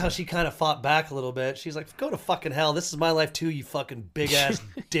I liked how she kind of fought back a little bit. She's like, go to fucking hell. This is my life too, you fucking big-ass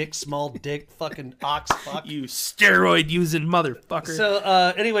dick, small dick, fucking ox fuck. You steroid-using motherfucker. So,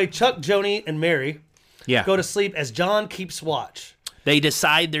 anyway, Chuck, Joni, and Mary... go to sleep as John keeps watch. They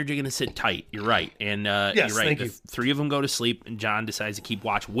decide they're going to sit tight. You're right. And yes, you're right. Thank you. Three of them go to sleep, and John decides to keep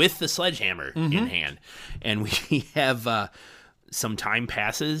watch with the sledgehammer in hand. And we have some time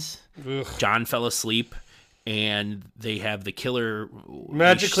passes. Ugh. John fell asleep, and they have the killer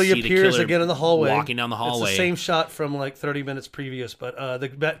magically appears again in the hallway. Walking down the hallway. It's the same shot from like 30 minutes previous, but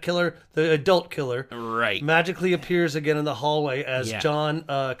the adult killer, right, magically appears again in the hallway as John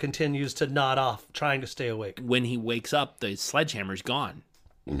continues to nod off, trying to stay awake. When he wakes up, the sledgehammer's gone.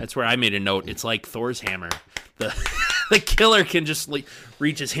 That's where I made a note. It's like Thor's hammer. The killer can just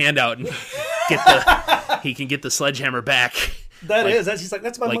reach his hand out and get the sledgehammer back.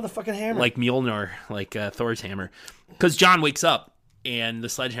 That's my motherfucking hammer. Like Mjolnir, like Thor's hammer. Because John wakes up and the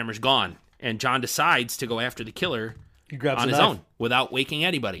sledgehammer's gone. And John decides to go after the killer on his own without waking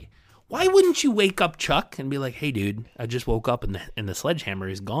anybody. Why wouldn't you wake up Chuck and be like, hey, dude, I just woke up and the sledgehammer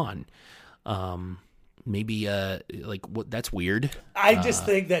is gone? Maybe, that's weird. I just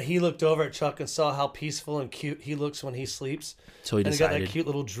think that he looked over at Chuck and saw how peaceful and cute he looks when he sleeps. So he decided. And he got that cute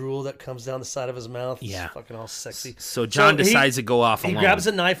little drool that comes down the side of his mouth. Yeah. It's fucking all sexy. So John decides to go off alone. He grabs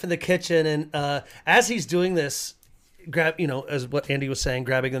a knife in the kitchen, and as he's doing this, as what Andy was saying,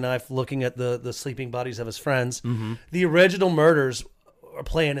 grabbing the knife, looking at the sleeping bodies of his friends, the original murders are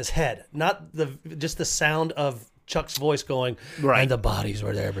playing his head, not just the sound of Chuck's voice going, and the bodies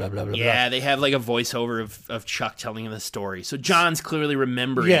were there, blah, blah, blah, yeah, blah. they have like a voiceover of Chuck telling him the story. So John's clearly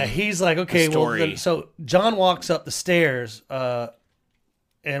remembering. Yeah, he's like, okay, well, so John walks up the stairs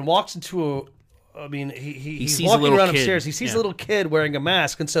and walks into he's walking around upstairs. He sees a little kid wearing a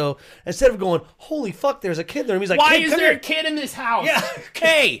mask, and so instead of going, "Holy fuck, there's a kid there," he's like, "Why is there a kid in this house?" Yeah,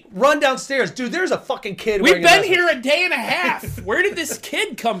 hey, run downstairs, dude. There's a fucking kid. We've been here a day and a half. Where did this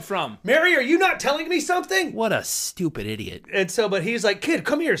kid come from? Mary, are you not telling me something? What a stupid idiot! And so, but he's like, "Kid,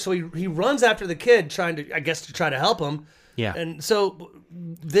 come here." So he runs after the kid, trying to help him. Yeah, and so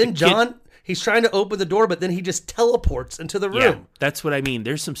then John. He's trying to open the door, but then he just teleports into the room. Yeah, that's what I mean.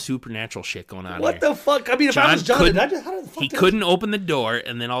 There's some supernatural shit going on What the fuck? I mean, if I was John, he couldn't open the door,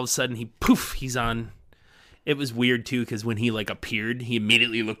 and then all of a sudden he's on. It was weird too, because when he appeared, he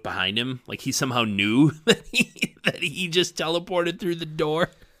immediately looked behind him, like he somehow knew that he just teleported through the door.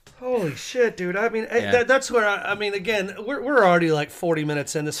 Holy shit, dude! I mean, that's where again, we're already like 40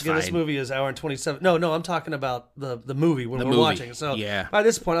 minutes in. This movie is hour and 27. No, I'm talking about the movie when we're watching. So by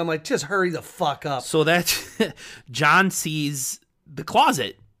this point, I'm like, just hurry the fuck up. So that's John sees the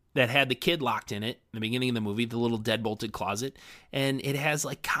closet that had the kid locked in it in the beginning of the movie, the little deadbolted closet, and it has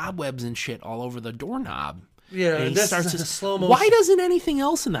like cobwebs and shit all over the doorknob. Yeah, and he this starts is to a slow motion. Why doesn't anything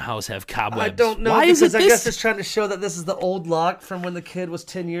else in the house have cobwebs? I don't know. Why because is it I this? guess it's trying to show that this is the old lock from when the kid was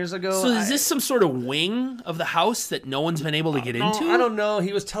 10 years ago. So is this some sort of wing of the house that no one's been able to get into? I don't know.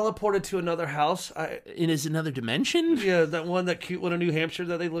 He was teleported to another house. In his another dimension? Yeah, that cute one in New Hampshire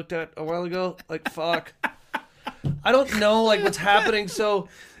that they looked at a while ago. Like, fuck. I don't know, like, what's happening. So,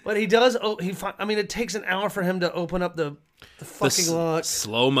 but he does. It takes an hour for him to open up the fucking lock.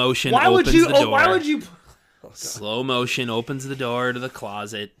 Slow motion. Why would you? The door. Why would you? Slow motion opens the door to the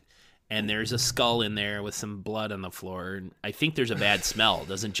closet, and there's a skull in there with some blood on the floor. And I think there's a bad smell.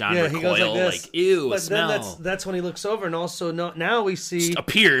 Doesn't John recoil? He goes like this. Ew, but a smell. Then that's when he looks over, and also now we see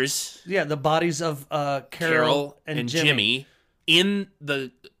appears. Yeah, the bodies of Carol and Jimmy in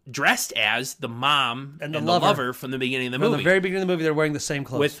the dressed as the mom and the lover from the beginning of the movie. From the very beginning of the movie, they're wearing the same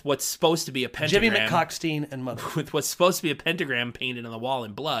clothes. With what's supposed to be a pentagram. Jimmy McCockstein and mother. With what's supposed to be a pentagram painted on the wall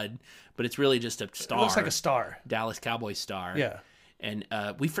in blood, but it's really just a star. It looks like a star. Dallas Cowboys star. Yeah. And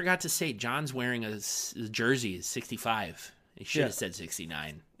we forgot to say, John's wearing a jersey is 65. He should have said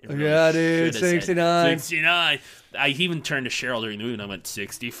 69. Really dude, 69. 69. I even turned to Cheryl during the movie and I went,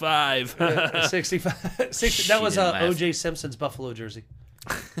 65. 65. 60, that was O.J. Simpson's Buffalo jersey.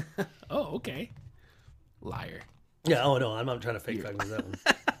 Oh, okay. Liar. Yeah, oh no, I'm not trying to fake that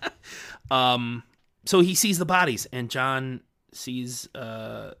one. So he sees the bodies, and John sees...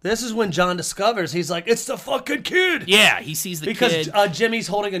 This is when John discovers, he's like, it's the fucking kid! Yeah, he sees the kid. Because Jimmy's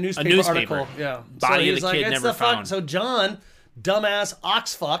holding a newspaper article. Yeah. Body of the kid never found. So John, dumbass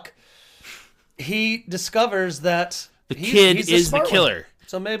oxfuck, he discovers that the kid is the killer.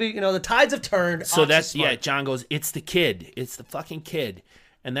 So maybe, the tides have turned. So that's, John goes, it's the kid. It's the fucking kid.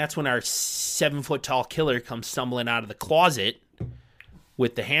 And that's when our 7-foot-tall killer comes stumbling out of the closet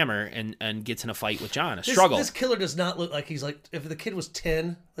with the hammer and gets in a fight with John. Struggle. This killer does not look like he's like, if the kid was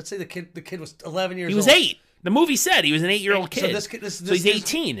 10, let's say the kid was 11 years old. He was 8. The movie said he was an 8-year-old kid. So he's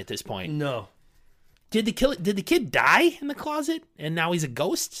 18 at this point. No. Did the kid die in the closet and now he's a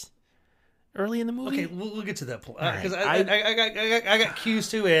ghost early in the movie? Okay, we'll get to that point. Because I got cues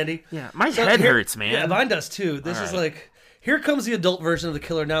too, Andy. Yeah, my head hurts, man. Yeah, mine does too. This is like... Here comes the adult version of the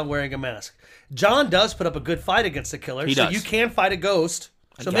killer now wearing a mask. John does put up a good fight against the killer. He does. You can fight a ghost.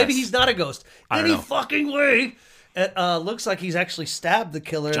 So maybe he's not a ghost. Any fucking way. It looks like he's actually stabbed the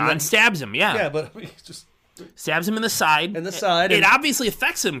killer. John stabs him, yeah. Yeah, but he just... Stabs him in the side. It obviously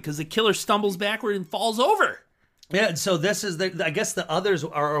affects him because the killer stumbles backward and falls over. Yeah, and so this is... I guess the others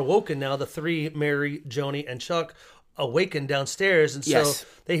are awoken now. The three, Mary, Joni, and Chuck... awakened downstairs, and so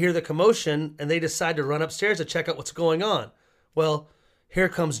they hear the commotion and they decide to run upstairs to check out what's going on. Well, here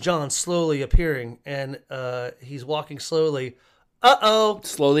comes John slowly appearing, and he's walking slowly.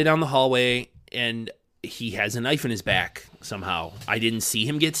 Slowly down the hallway, and he has a knife in his back somehow. I didn't see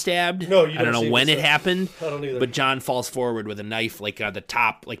him get stabbed. No, you don't. I don't know when it happened. I don't either. But John falls forward with a knife, like on the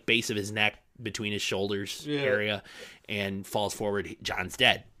top, like base of his neck, between his shoulders area, and falls forward. John's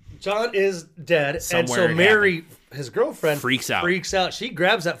dead. John is dead, and so Mary, his girlfriend, freaks out. She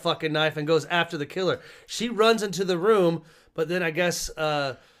grabs that fucking knife and goes after the killer. She runs into the room, but then I guess,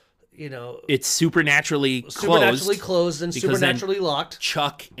 it's supernaturally closed and supernaturally locked.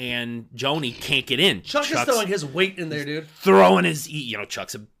 Chuck and Joni can't get in. Chuck's is throwing his weight in there, dude.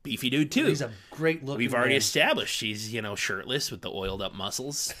 Chuck's a beefy dude too. He's a great looking. We've already established he's shirtless with the oiled up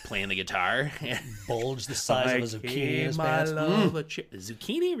muscles, playing the guitar, and bulge the size of a zucchini in his pants.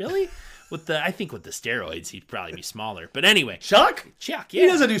 Zucchini, really? With the steroids, he'd probably be smaller. But anyway, Chuck, yeah, he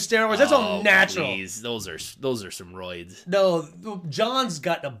doesn't do steroids. That's all natural. Please. Those are some roids. No, John's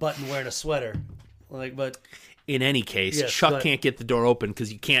got a button wearing a sweater, but in any case, Chuck can't get the door open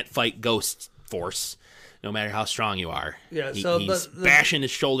because you can't fight ghost force. No matter how strong you are. Yeah, so he's bashing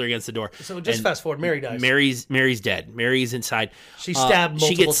his shoulder against the door. So just fast forward, Mary dies. Mary's dead. Mary's inside. She's stabbed multiple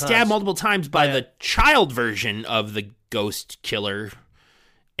times. She gets stabbed multiple times by the child version of the ghost killer.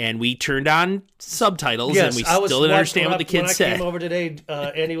 And we turned on subtitles, and we still didn't understand what the kid said. When I came over today,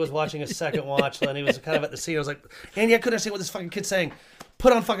 Andy was watching a second watch, and he was kind of at the scene. I was like, Andy, I couldn't understand what this fucking kid's saying.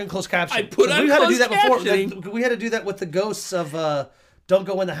 Put on fucking closed captioning. I put on closed captioning. We had to do that with the ghosts of... Don't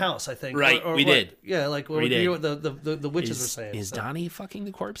go in the house, I think. Right, we did. Yeah, like we did. What the witches were saying. Is Donnie fucking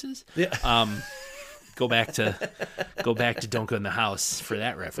the corpses? Yeah. Go back to Don't Go in the House for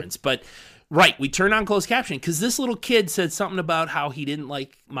that reference. But right, we turned on closed captioning because this little kid said something about how he didn't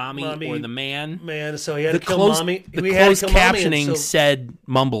like mommy or the man. So he had to kill mommy. The closed captioning said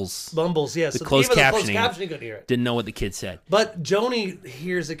mumbles. Mumbles, yes. The closed captioning couldn't hear it. Didn't know what the kid said. But Joni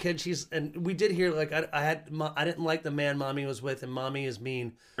hears the kid. And we did hear I didn't like the man mommy was with, and mommy is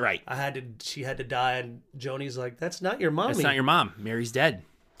mean. Right. She had to die, and Joni's like, that's not your mommy. That's not your mom. Mary's dead.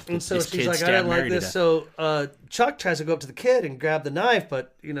 And so she's like, I didn't like this. So Chuck tries to go up to the kid and grab the knife,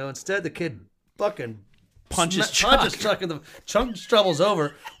 but instead the kid fucking punches Chuck, and the Chuck stumbles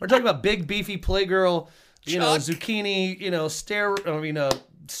over. We're talking about big beefy playgirl, zucchini,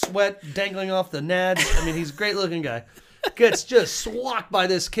 sweat dangling off the nads. I mean, he's a great looking guy. Gets just swacked by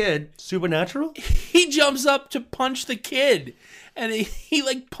this kid. Supernatural? He jumps up to punch the kid, and he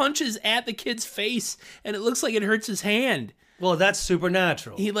like punches at the kid's face, and it looks like it hurts his hand. Well, that's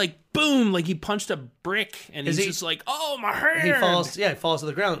supernatural. He boom, he punched a brick, and he's just like, oh, my hand. He falls to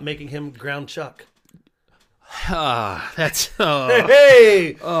the ground, making him ground Chuck. That's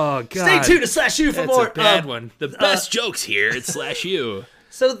hey. Oh God. Stay tuned to /U for more. That's a bad one. The best jokes here at /U.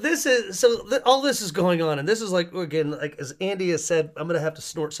 So all this is going on, and this is again, as Andy has said, I'm gonna have to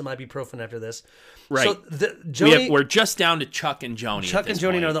snort some ibuprofen after this. Right. So we're just down to Chuck and Joni. Chuck and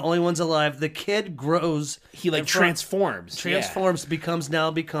Joni are the only ones alive. The kid grows. He transforms. Becomes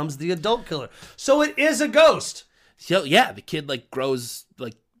the adult killer. So it is a ghost. So yeah, the kid grows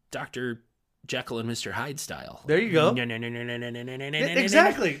like Dr. Jekyll and Mr. Hyde style. There you go.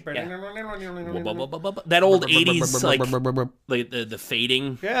 Exactly. That old 80s the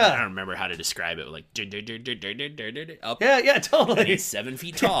fading. Yeah. I don't remember how to describe it. Up. Yeah, totally. And he's 7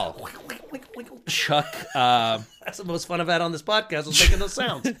 feet tall. Chuck. That's the most fun I've had on this podcast, was making those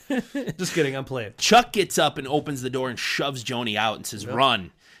sounds. Just kidding, I'm playing. Chuck gets up and opens the door and shoves Joni out and says,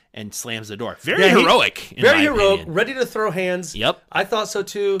 "Run." And slams the door. Very heroic. Very heroic. Ready to throw hands. Yep. I thought so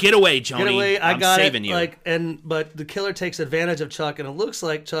too. Get away, Joni. Get away. I'm saving you. But the killer takes advantage of Chuck, and it looks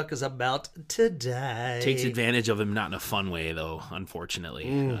like Chuck is about to die. Takes advantage of him, not in a fun way though.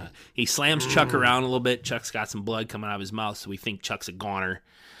 Unfortunately, he slams Chuck around a little bit. Chuck's got some blood coming out of his mouth, so we think Chuck's a goner.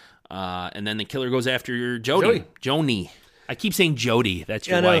 And then the killer goes after Joni. I keep saying Jody. That's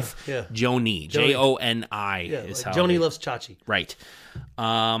your wife. Yeah. Joni. Joni is how Joni loves Chachi. Right.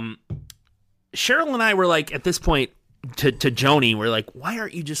 Cheryl and I were at this point to Joni, we're like, why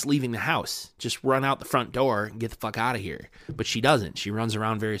aren't you just leaving the house? Just run out the front door and get the fuck out of here. But she doesn't. She runs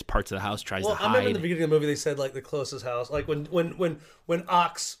around various parts of the house, tries to hide. I remember in the beginning of the movie they said the closest house. When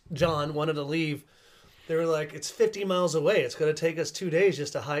Ox John wanted to leave, they were like, it's 50 miles away. It's going to take us 2 days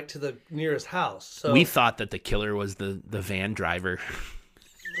just to hike to the nearest house. So we thought that the killer was the van driver.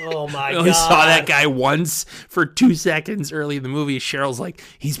 Oh my God. I only saw that guy once for 2 seconds early in the movie. Cheryl's like,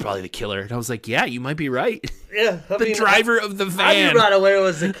 he's probably the killer. And I was like, yeah, you might be right. Yeah. The driver of the van. I knew right away it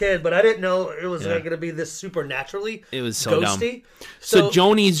was the kid, but I didn't know it was going to be this supernaturally It was so ghosty. Dumb. So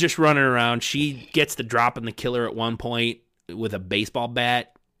Joni's just running around. She gets the drop on the killer at one point with a baseball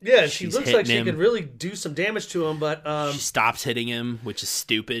bat. Yeah, she looks like she could really do some damage to him, but she stops hitting him, which is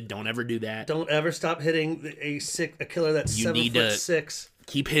stupid. Don't ever do that. Don't ever stop hitting a killer that's 7'6".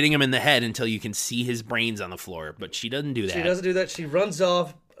 Keep hitting him in the head until you can see his brains on the floor, but she doesn't do that. She doesn't do that. She runs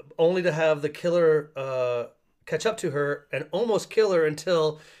off only to have the killer catch up to her and almost kill her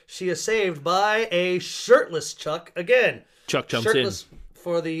until she is saved by a shirtless Chuck again. Chuck jumps shirtless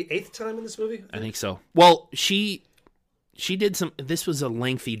for the 8th time in this movie? I think so. Well, she did some. This was a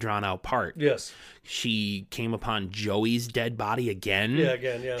lengthy, drawn-out part. Yes. She came upon Joey's dead body again. Yeah,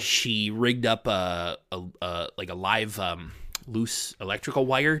 again, yeah. She rigged up a live loose electrical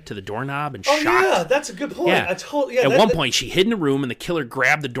wire to the doorknob and shocked. Oh yeah, that's a good point. Yeah. At one point, she hid in a room and the killer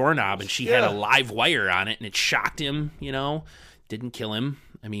grabbed the doorknob and she had a live wire on it and it shocked him. Didn't kill him.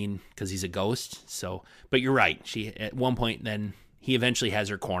 I mean, because he's a ghost. So, but you're right. She at one point then he eventually has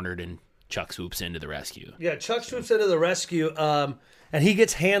her cornered and Chuck swoops into the rescue. Yeah, Chuck swoops into the rescue, and he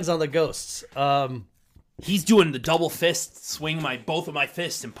gets hands on the ghosts. He's doing the double fist, swing both of my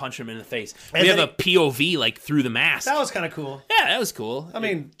fists and punch him in the face. We have a POV through the mask. That was kind of cool. Yeah, that was cool. I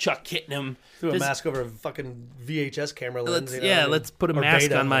mean, Chuck hitting him through a mask over a fucking VHS camera lens. Let's put a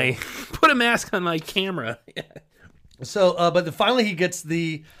mask on my camera. Yeah. So, but finally he gets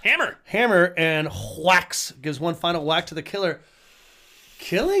the hammer and gives one final whack to the killer.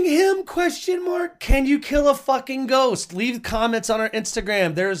 Killing him? ? Can you kill a fucking ghost? Leave comments on our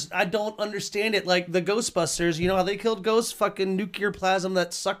Instagram. I don't understand it. Like the Ghostbusters, you know how they killed ghosts? Fucking nuclear plasm,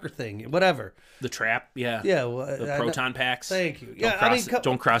 that sucker thing, whatever. The trap, yeah. Yeah. The proton packs. Thank you.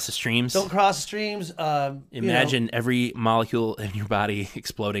 Don't cross the streams. Don't cross the streams. Imagine every molecule in your body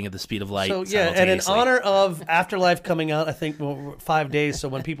exploding at the speed of light. So yeah, and in honor of Afterlife coming out, I think 5 days. So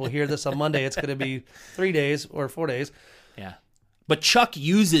when people hear this on Monday, it's going to be 3 days or 4 days. Yeah. But Chuck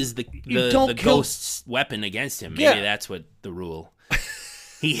uses the ghost's weapon against him. Maybe that's what the rule.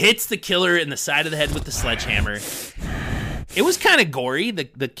 He hits the killer in the side of the head with the sledgehammer. It was kind of gory.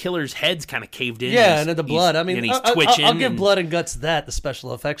 The killer's head's kind of caved in. Yeah, and the blood. I mean, and he's twitching. I'll give Blood and Guts that, the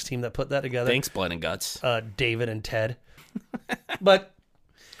special effects team that put that together. Thanks, Blood and Guts. David and Ted. But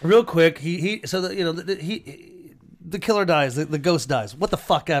Real quick, the killer dies, the ghost dies. What the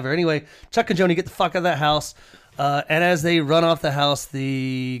fuck ever. Anyway, Chuck and Joni get the fuck out of that house. And as they run off the house,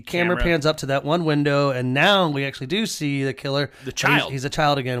 the camera pans up to that one window, and now we actually do see the killer. The child. He's a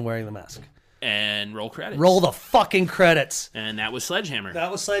child again wearing the mask. And roll credits. Roll the fucking credits. And that was Sledgehammer.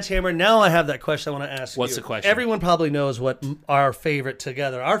 Now I have that question I want to ask you. What's the question? Everyone probably knows what our favorite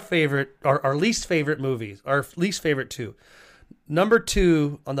together, our least favorite movies, our least favorite two. Number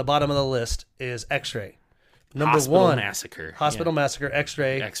 2 on the bottom of the list is X-Ray. Number Hospital 1, Massacre. Hospital Massacre,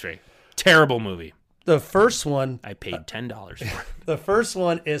 X-Ray. X-Ray. Terrible movie. The first one... I paid $10 for it. The first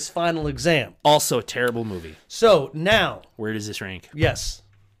one is Final Exam. Also a terrible movie. So, now... Where does this rank? Yes.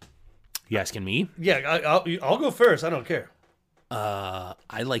 You asking me? Yeah, I'll go first. I don't care.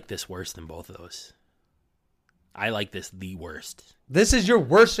 I like this worse than both of those. I like this the worst. This is your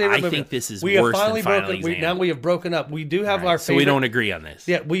worst favorite movie. I think this is worse than Final Exam. Now we have broken up. We do have our favorite... So we don't agree on this.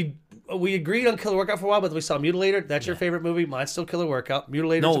 Yeah, we agreed on Killer Workout for a while, but we saw Mutilator. That's your favorite movie. Mine's still Killer Workout.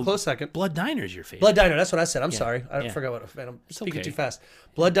 Mutilator's a close second. Blood Diner's your favorite. Blood Diner, that's what I said. I'm sorry. I forgot what I'm speaking too fast.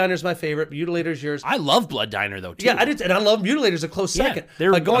 Blood Diner's my favorite. Mutilator's yours. I love Blood Diner, though, too. Yeah, I did, and I love Mutilator's a close second.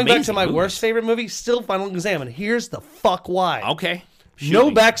 They're going back to my movies. worst favorite movie, still Final Exam, and here's the fuck why. Okay.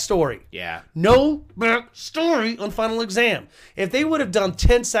 No backstory. Yeah. No backstory on Final Exam. If they would have done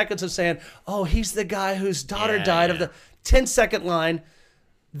 10 seconds of saying, oh, he's the guy whose daughter died of the 10-second line,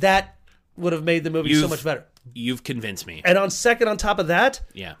 that would have made the movie so much better. You've convinced me. And on top of that,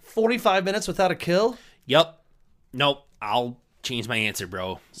 45 minutes without a kill. Yep. Nope. I'll change my answer,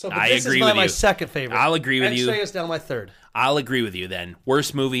 bro. So I this agree is with my you. second favorite. I'll agree with you. X-Ray is down my third. I'll agree with you then.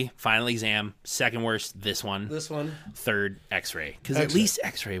 Worst movie, Final Exam. Second worst, this one. Third, X-Ray. Because at least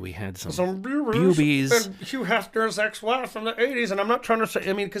X-Ray we had some boobies. And Hugh Hefner's ex-wife from the 80s, and I'm not trying to say,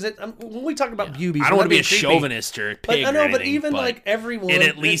 I mean, because when we talk about boobies, I don't want to be a chauvinist or a pig I know, or anything, but even like everyone... It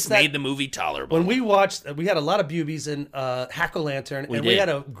at least made the movie tolerable. When we watched, we had a lot of boobies in Hack-O-Lantern, we had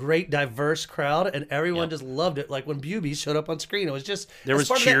a great diverse crowd, and everyone just loved it. Like when boobies showed up on screen, it was just... There was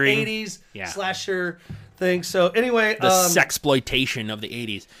part cheering. Of the 80s slasher thing. So anyway... The sexploitation of the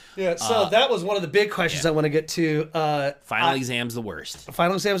 80s. Yeah, so that was one of the big questions I want to get to. Final Exam's the worst.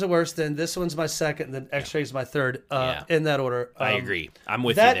 Final Exam's the worst, then this one's my second, and then X-Ray's my third, in that order. I agree. I'm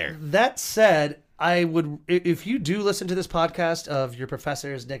with you there. That said, I would, if you do listen to this podcast of your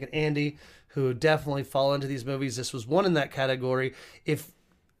professors, Nick and Andy, who definitely fall into these movies, this was one in that category. If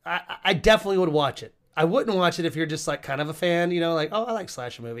I definitely would watch it. I wouldn't watch it if you're just like kind of a fan, like, oh, I like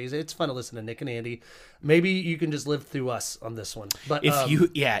slasher movies. It's fun to listen to Nick and Andy. Maybe you can just live through us on this one. But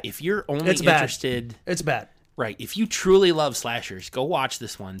if you're only interested, it's bad. Right. If you truly love slashers, go watch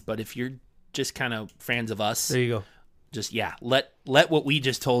this one. But if you're just kind of fans of us, there you go. Just let what we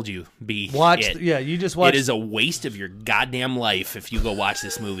just told you be. You just watch. It is a waste of your goddamn life if you go watch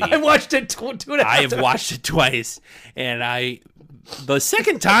this movie. I watched it two and a half I have watched it twice, and the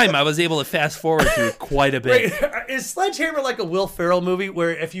second time I was able to fast forward through it quite a bit. Wait, is Sledgehammer like a Will Ferrell movie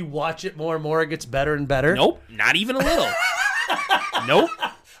where if you watch it more and more, it gets better and better? Nope, not even a little. Nope.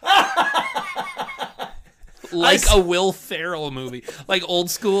 Like a Will Ferrell movie, like Old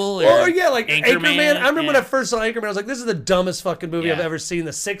School. Like Anchorman. I remember when I first saw Anchorman, I was like, "This is the dumbest fucking movie I've ever seen."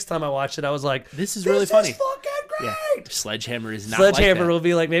 The sixth time I watched it, I was like, "This is really funny." This is fucking great. Yeah. Sledgehammer is not. Sledgehammer like that. will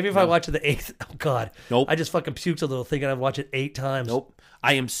be like maybe if I watch it the eighth. Oh God, nope. I just fucking puked a little thinking I'd watch it 8 times. Nope.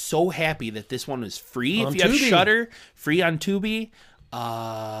 I am so happy that this one is free. If you have Shudder, free on Tubi.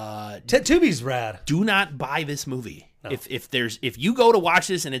 Tubi's rad. Do not buy this movie. No. If you go to watch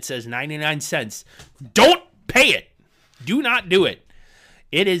this and it says 99 cents, don't pay it. Do not do it.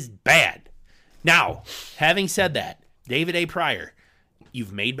 It is bad. Now, having said that, David A. Pryor,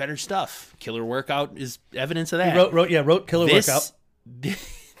 you've made better stuff. Killer Workout is evidence of that. He wrote Killer Workout.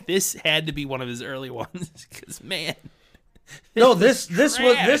 This had to be one of his early ones because man. This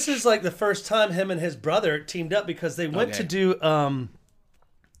is like the first time him and his brother teamed up because they went to do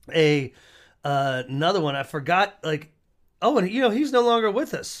another one. I forgot and he's no longer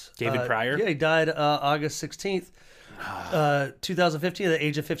with us. David Pryor. Yeah, he died August 16th. 2015 at the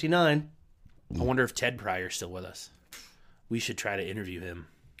age of 59. I wonder if Ted Pryor's still with us. We should try to interview him.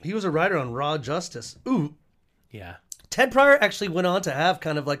 He was a writer on Raw Justice. Ooh. Yeah. Ted Pryor actually went on to have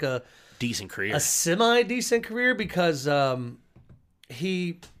kind of like a decent career. A semi-decent career because him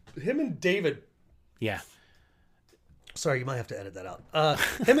and David. Yeah. Sorry, you might have to edit that out.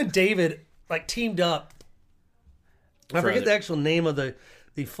 Him and David like teamed up. I forget the actual name of the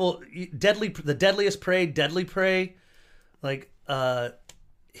full Deadliest Prey, Deadly Prey. Like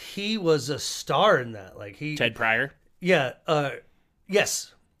he was a star in that. Like Ted Pryor? Yeah,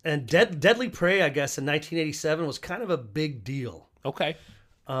 yes. And Deadly Prey, I guess in 1987 was kind of a big deal. Okay.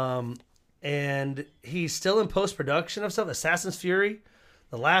 And he's still in post-production of stuff. Assassin's Fury,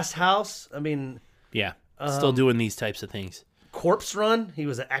 The Last House. I mean... Yeah, still doing these types of things. Corpse Run. He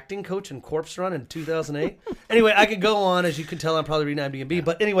was an acting coach in Corpse Run in 2008. Anyway, I could go on. As you can tell, I'm probably reading IMDb. Yeah.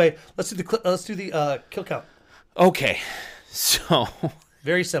 But anyway, let's do the kill count. Okay, so...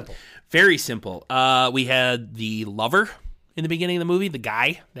 Very simple. Very simple. We had the lover in the beginning of the movie, the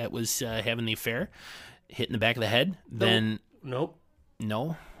guy that was having the affair, hit in the back of the head. Then... Nope.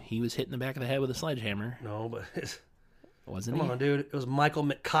 No, he was hit in the back of the head with a sledgehammer. No, but... Wasn't he? Come on, dude. It was Michael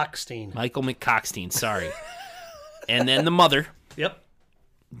McCockstein. Michael McCockstein, sorry. And then the mother. Yep.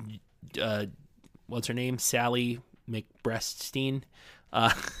 What's her name? Sally McBreaststein?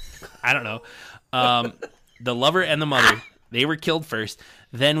 I don't know. The lover and the mother, they were killed first.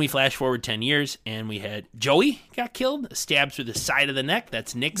 Then we flash forward 10 years, and we had Joey got killed, stabbed through the side of the neck.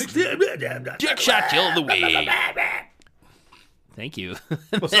 That's Nick's dick shot kill of the week. Thank you.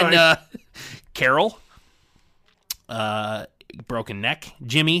 And Carol, broken neck.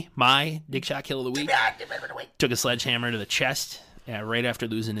 Jimmy, my dick shot kill of the week, took a sledgehammer to the chest right after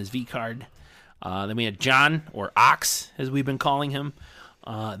losing his V card. Then we had John, or Ox, as we've been calling him.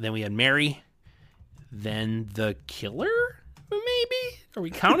 Then we had Mary. Then the killer, maybe? Are we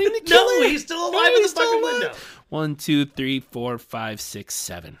counting the killer? No, he's still alive in the fucking window. 1, 2, 3, 4, 5, 6,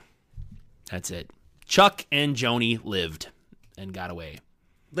 7. That's it. Chuck and Joni lived and got away.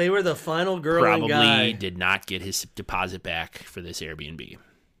 They were the final girl and guy. Probably did not get his deposit back for this Airbnb.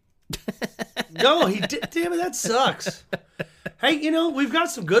 No, he did. Damn it, that sucks. Hey, we've got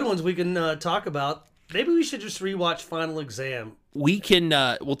some good ones we can talk about. Maybe we should just rewatch Final Exam. We can.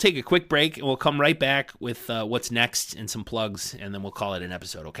 We'll take a quick break and we'll come right back with what's next and some plugs, and then we'll call it an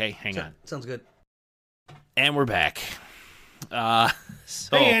episode. Okay, hang on. Sounds good. And we're back. Hey,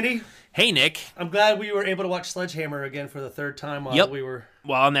 Andy. Hey, Nick. I'm glad we were able to watch Sledgehammer again for the third time while we were...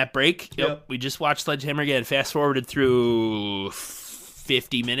 While on that break, we just watched Sledgehammer again. Fast forwarded through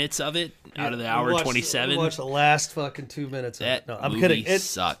 50 minutes of it out of the hour 27. We watched the last fucking 2 minutes of it. No, I'm kidding. It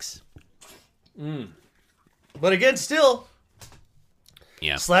sucks. But again, still...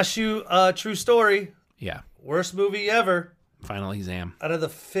 Yeah. Slash You, true story. Yeah. Worst movie ever. Final Exam. Out of the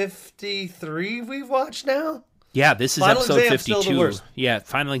 53 we've watched now? Yeah, this is Final episode Exam 52. Still the worst. Yeah,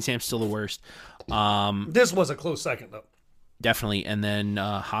 Final Exam's still the worst. This was a close second, though. Definitely. And then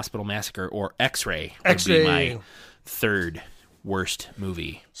Hospital Massacre or X-Ray would be my third worst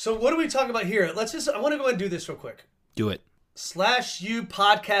movie. So what do we talk about here? I want to go ahead and do this real quick. Do it.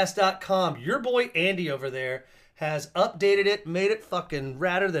 /upodcast.com. Your boy Andy over there has updated it, made it fucking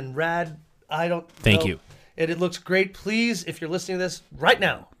radder than rad. I don't know. Thank you. It looks great. Please, if you're listening to this right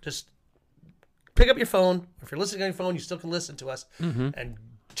now, just pick up your phone. If you're listening on your phone, you still can listen to us. And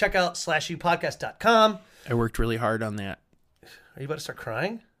check out /upodcast.com. I worked really hard on that. Are you about to start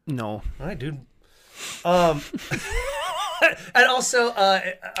crying? No. All right, dude. And also,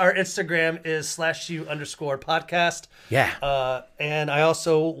 our Instagram is /u_podcast. Yeah. And I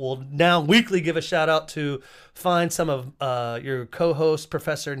also will now weekly give a shout out to find some of your co-host,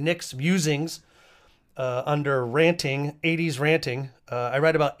 Professor Nick's musings under ranting, 80s ranting. I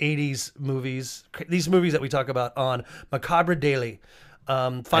write about 80s movies, these movies that we talk about on Macabre Daily.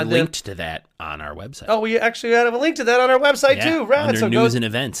 I linked to that on our website. Oh, we actually have a link to that on our website too. Right. Under news and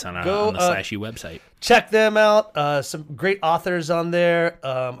events on the /U website. Check them out. Some great authors on there.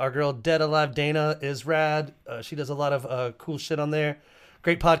 Our girl Dead Alive Dana is rad. She does a lot of cool shit on there.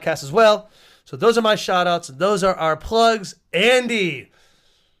 Great podcast as well. So those are my shout outs. Those are our plugs. Andy,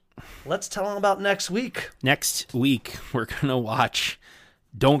 let's tell them about next week. Next week, we're going to watch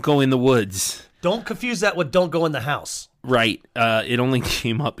Don't Go in the Woods. Don't confuse that with Don't Go in the House. Right. It only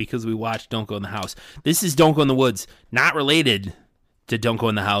came up because we watched Don't Go in the House. This is Don't Go in the Woods, not related to Don't Go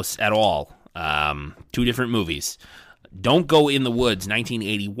in the House at all. Two different movies. Don't Go in the Woods,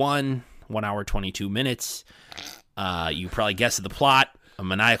 1981, 1 hour, 22 minutes. You probably guessed the plot. A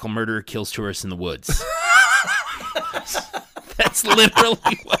maniacal murderer kills tourists in the woods. That's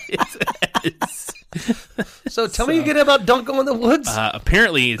literally what it is. So tell me again about Don't Go in the Woods.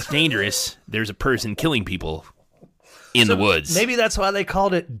 Apparently it's dangerous. There's a person killing people in the woods. Maybe that's why they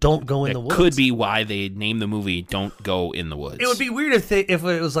called it Don't Go in the Woods. Could be why they named the movie Don't Go in the Woods. It would be weird if it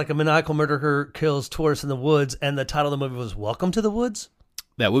was like a maniacal murderer kills tourists in the woods and the title of the movie was Welcome to the Woods.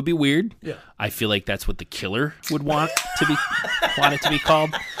 That would be weird. Yeah. I feel like that's what the killer would want it to be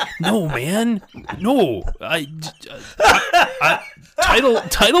called. No, man. No.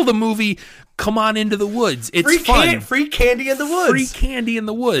 Title the movie Come On Into the Woods. It's fun. Free candy in the woods. Free candy in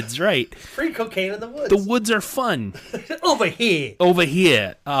the woods, right. Free cocaine in the woods. The woods are fun. Over here.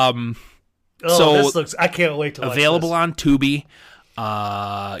 This looks, I can't wait to watch available this. on Tubi.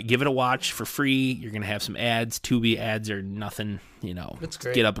 Give it a watch for free. You're going to have some ads. Tubi ads are nothing, That's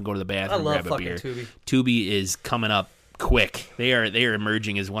great. Get up and go to the bathroom, I love grab a beer. Tubi. Tubi is coming up quick. They are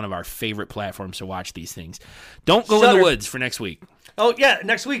emerging as one of our favorite platforms to watch these things. Don't go in the woods for next week. Oh, yeah,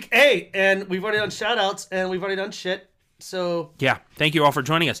 next week. Hey, and we've already done shout-outs, and we've already done shit. So yeah, thank you all for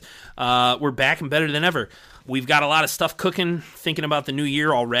joining us. We're back and better than ever. We've got a lot of stuff cooking, thinking about the new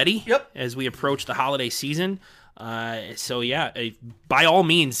year already. Yep. As we approach the holiday season. So yeah, by all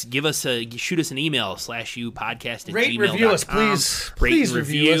means, shoot us an email /upodcast@gmail.com. Rate, review us, please. Please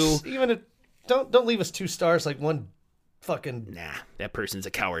review us. Even if, don't leave us 2 stars like one fucking. Nah, that person's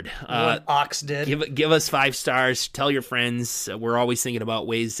a coward. One ox did. Give us 5 stars. Tell your friends. We're always thinking about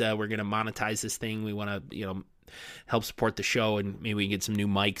ways we're going to monetize this thing. We want to help support the show, and maybe we can get some new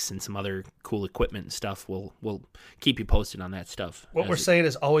mics and some other cool equipment and stuff. We'll keep you posted on that stuff. What we're saying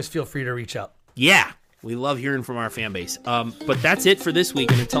is always feel free to reach out. Yeah, we love hearing from our fan base. But that's it for this week,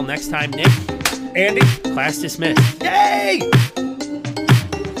 and until next time, Nick, Andy, class dismissed. Yay!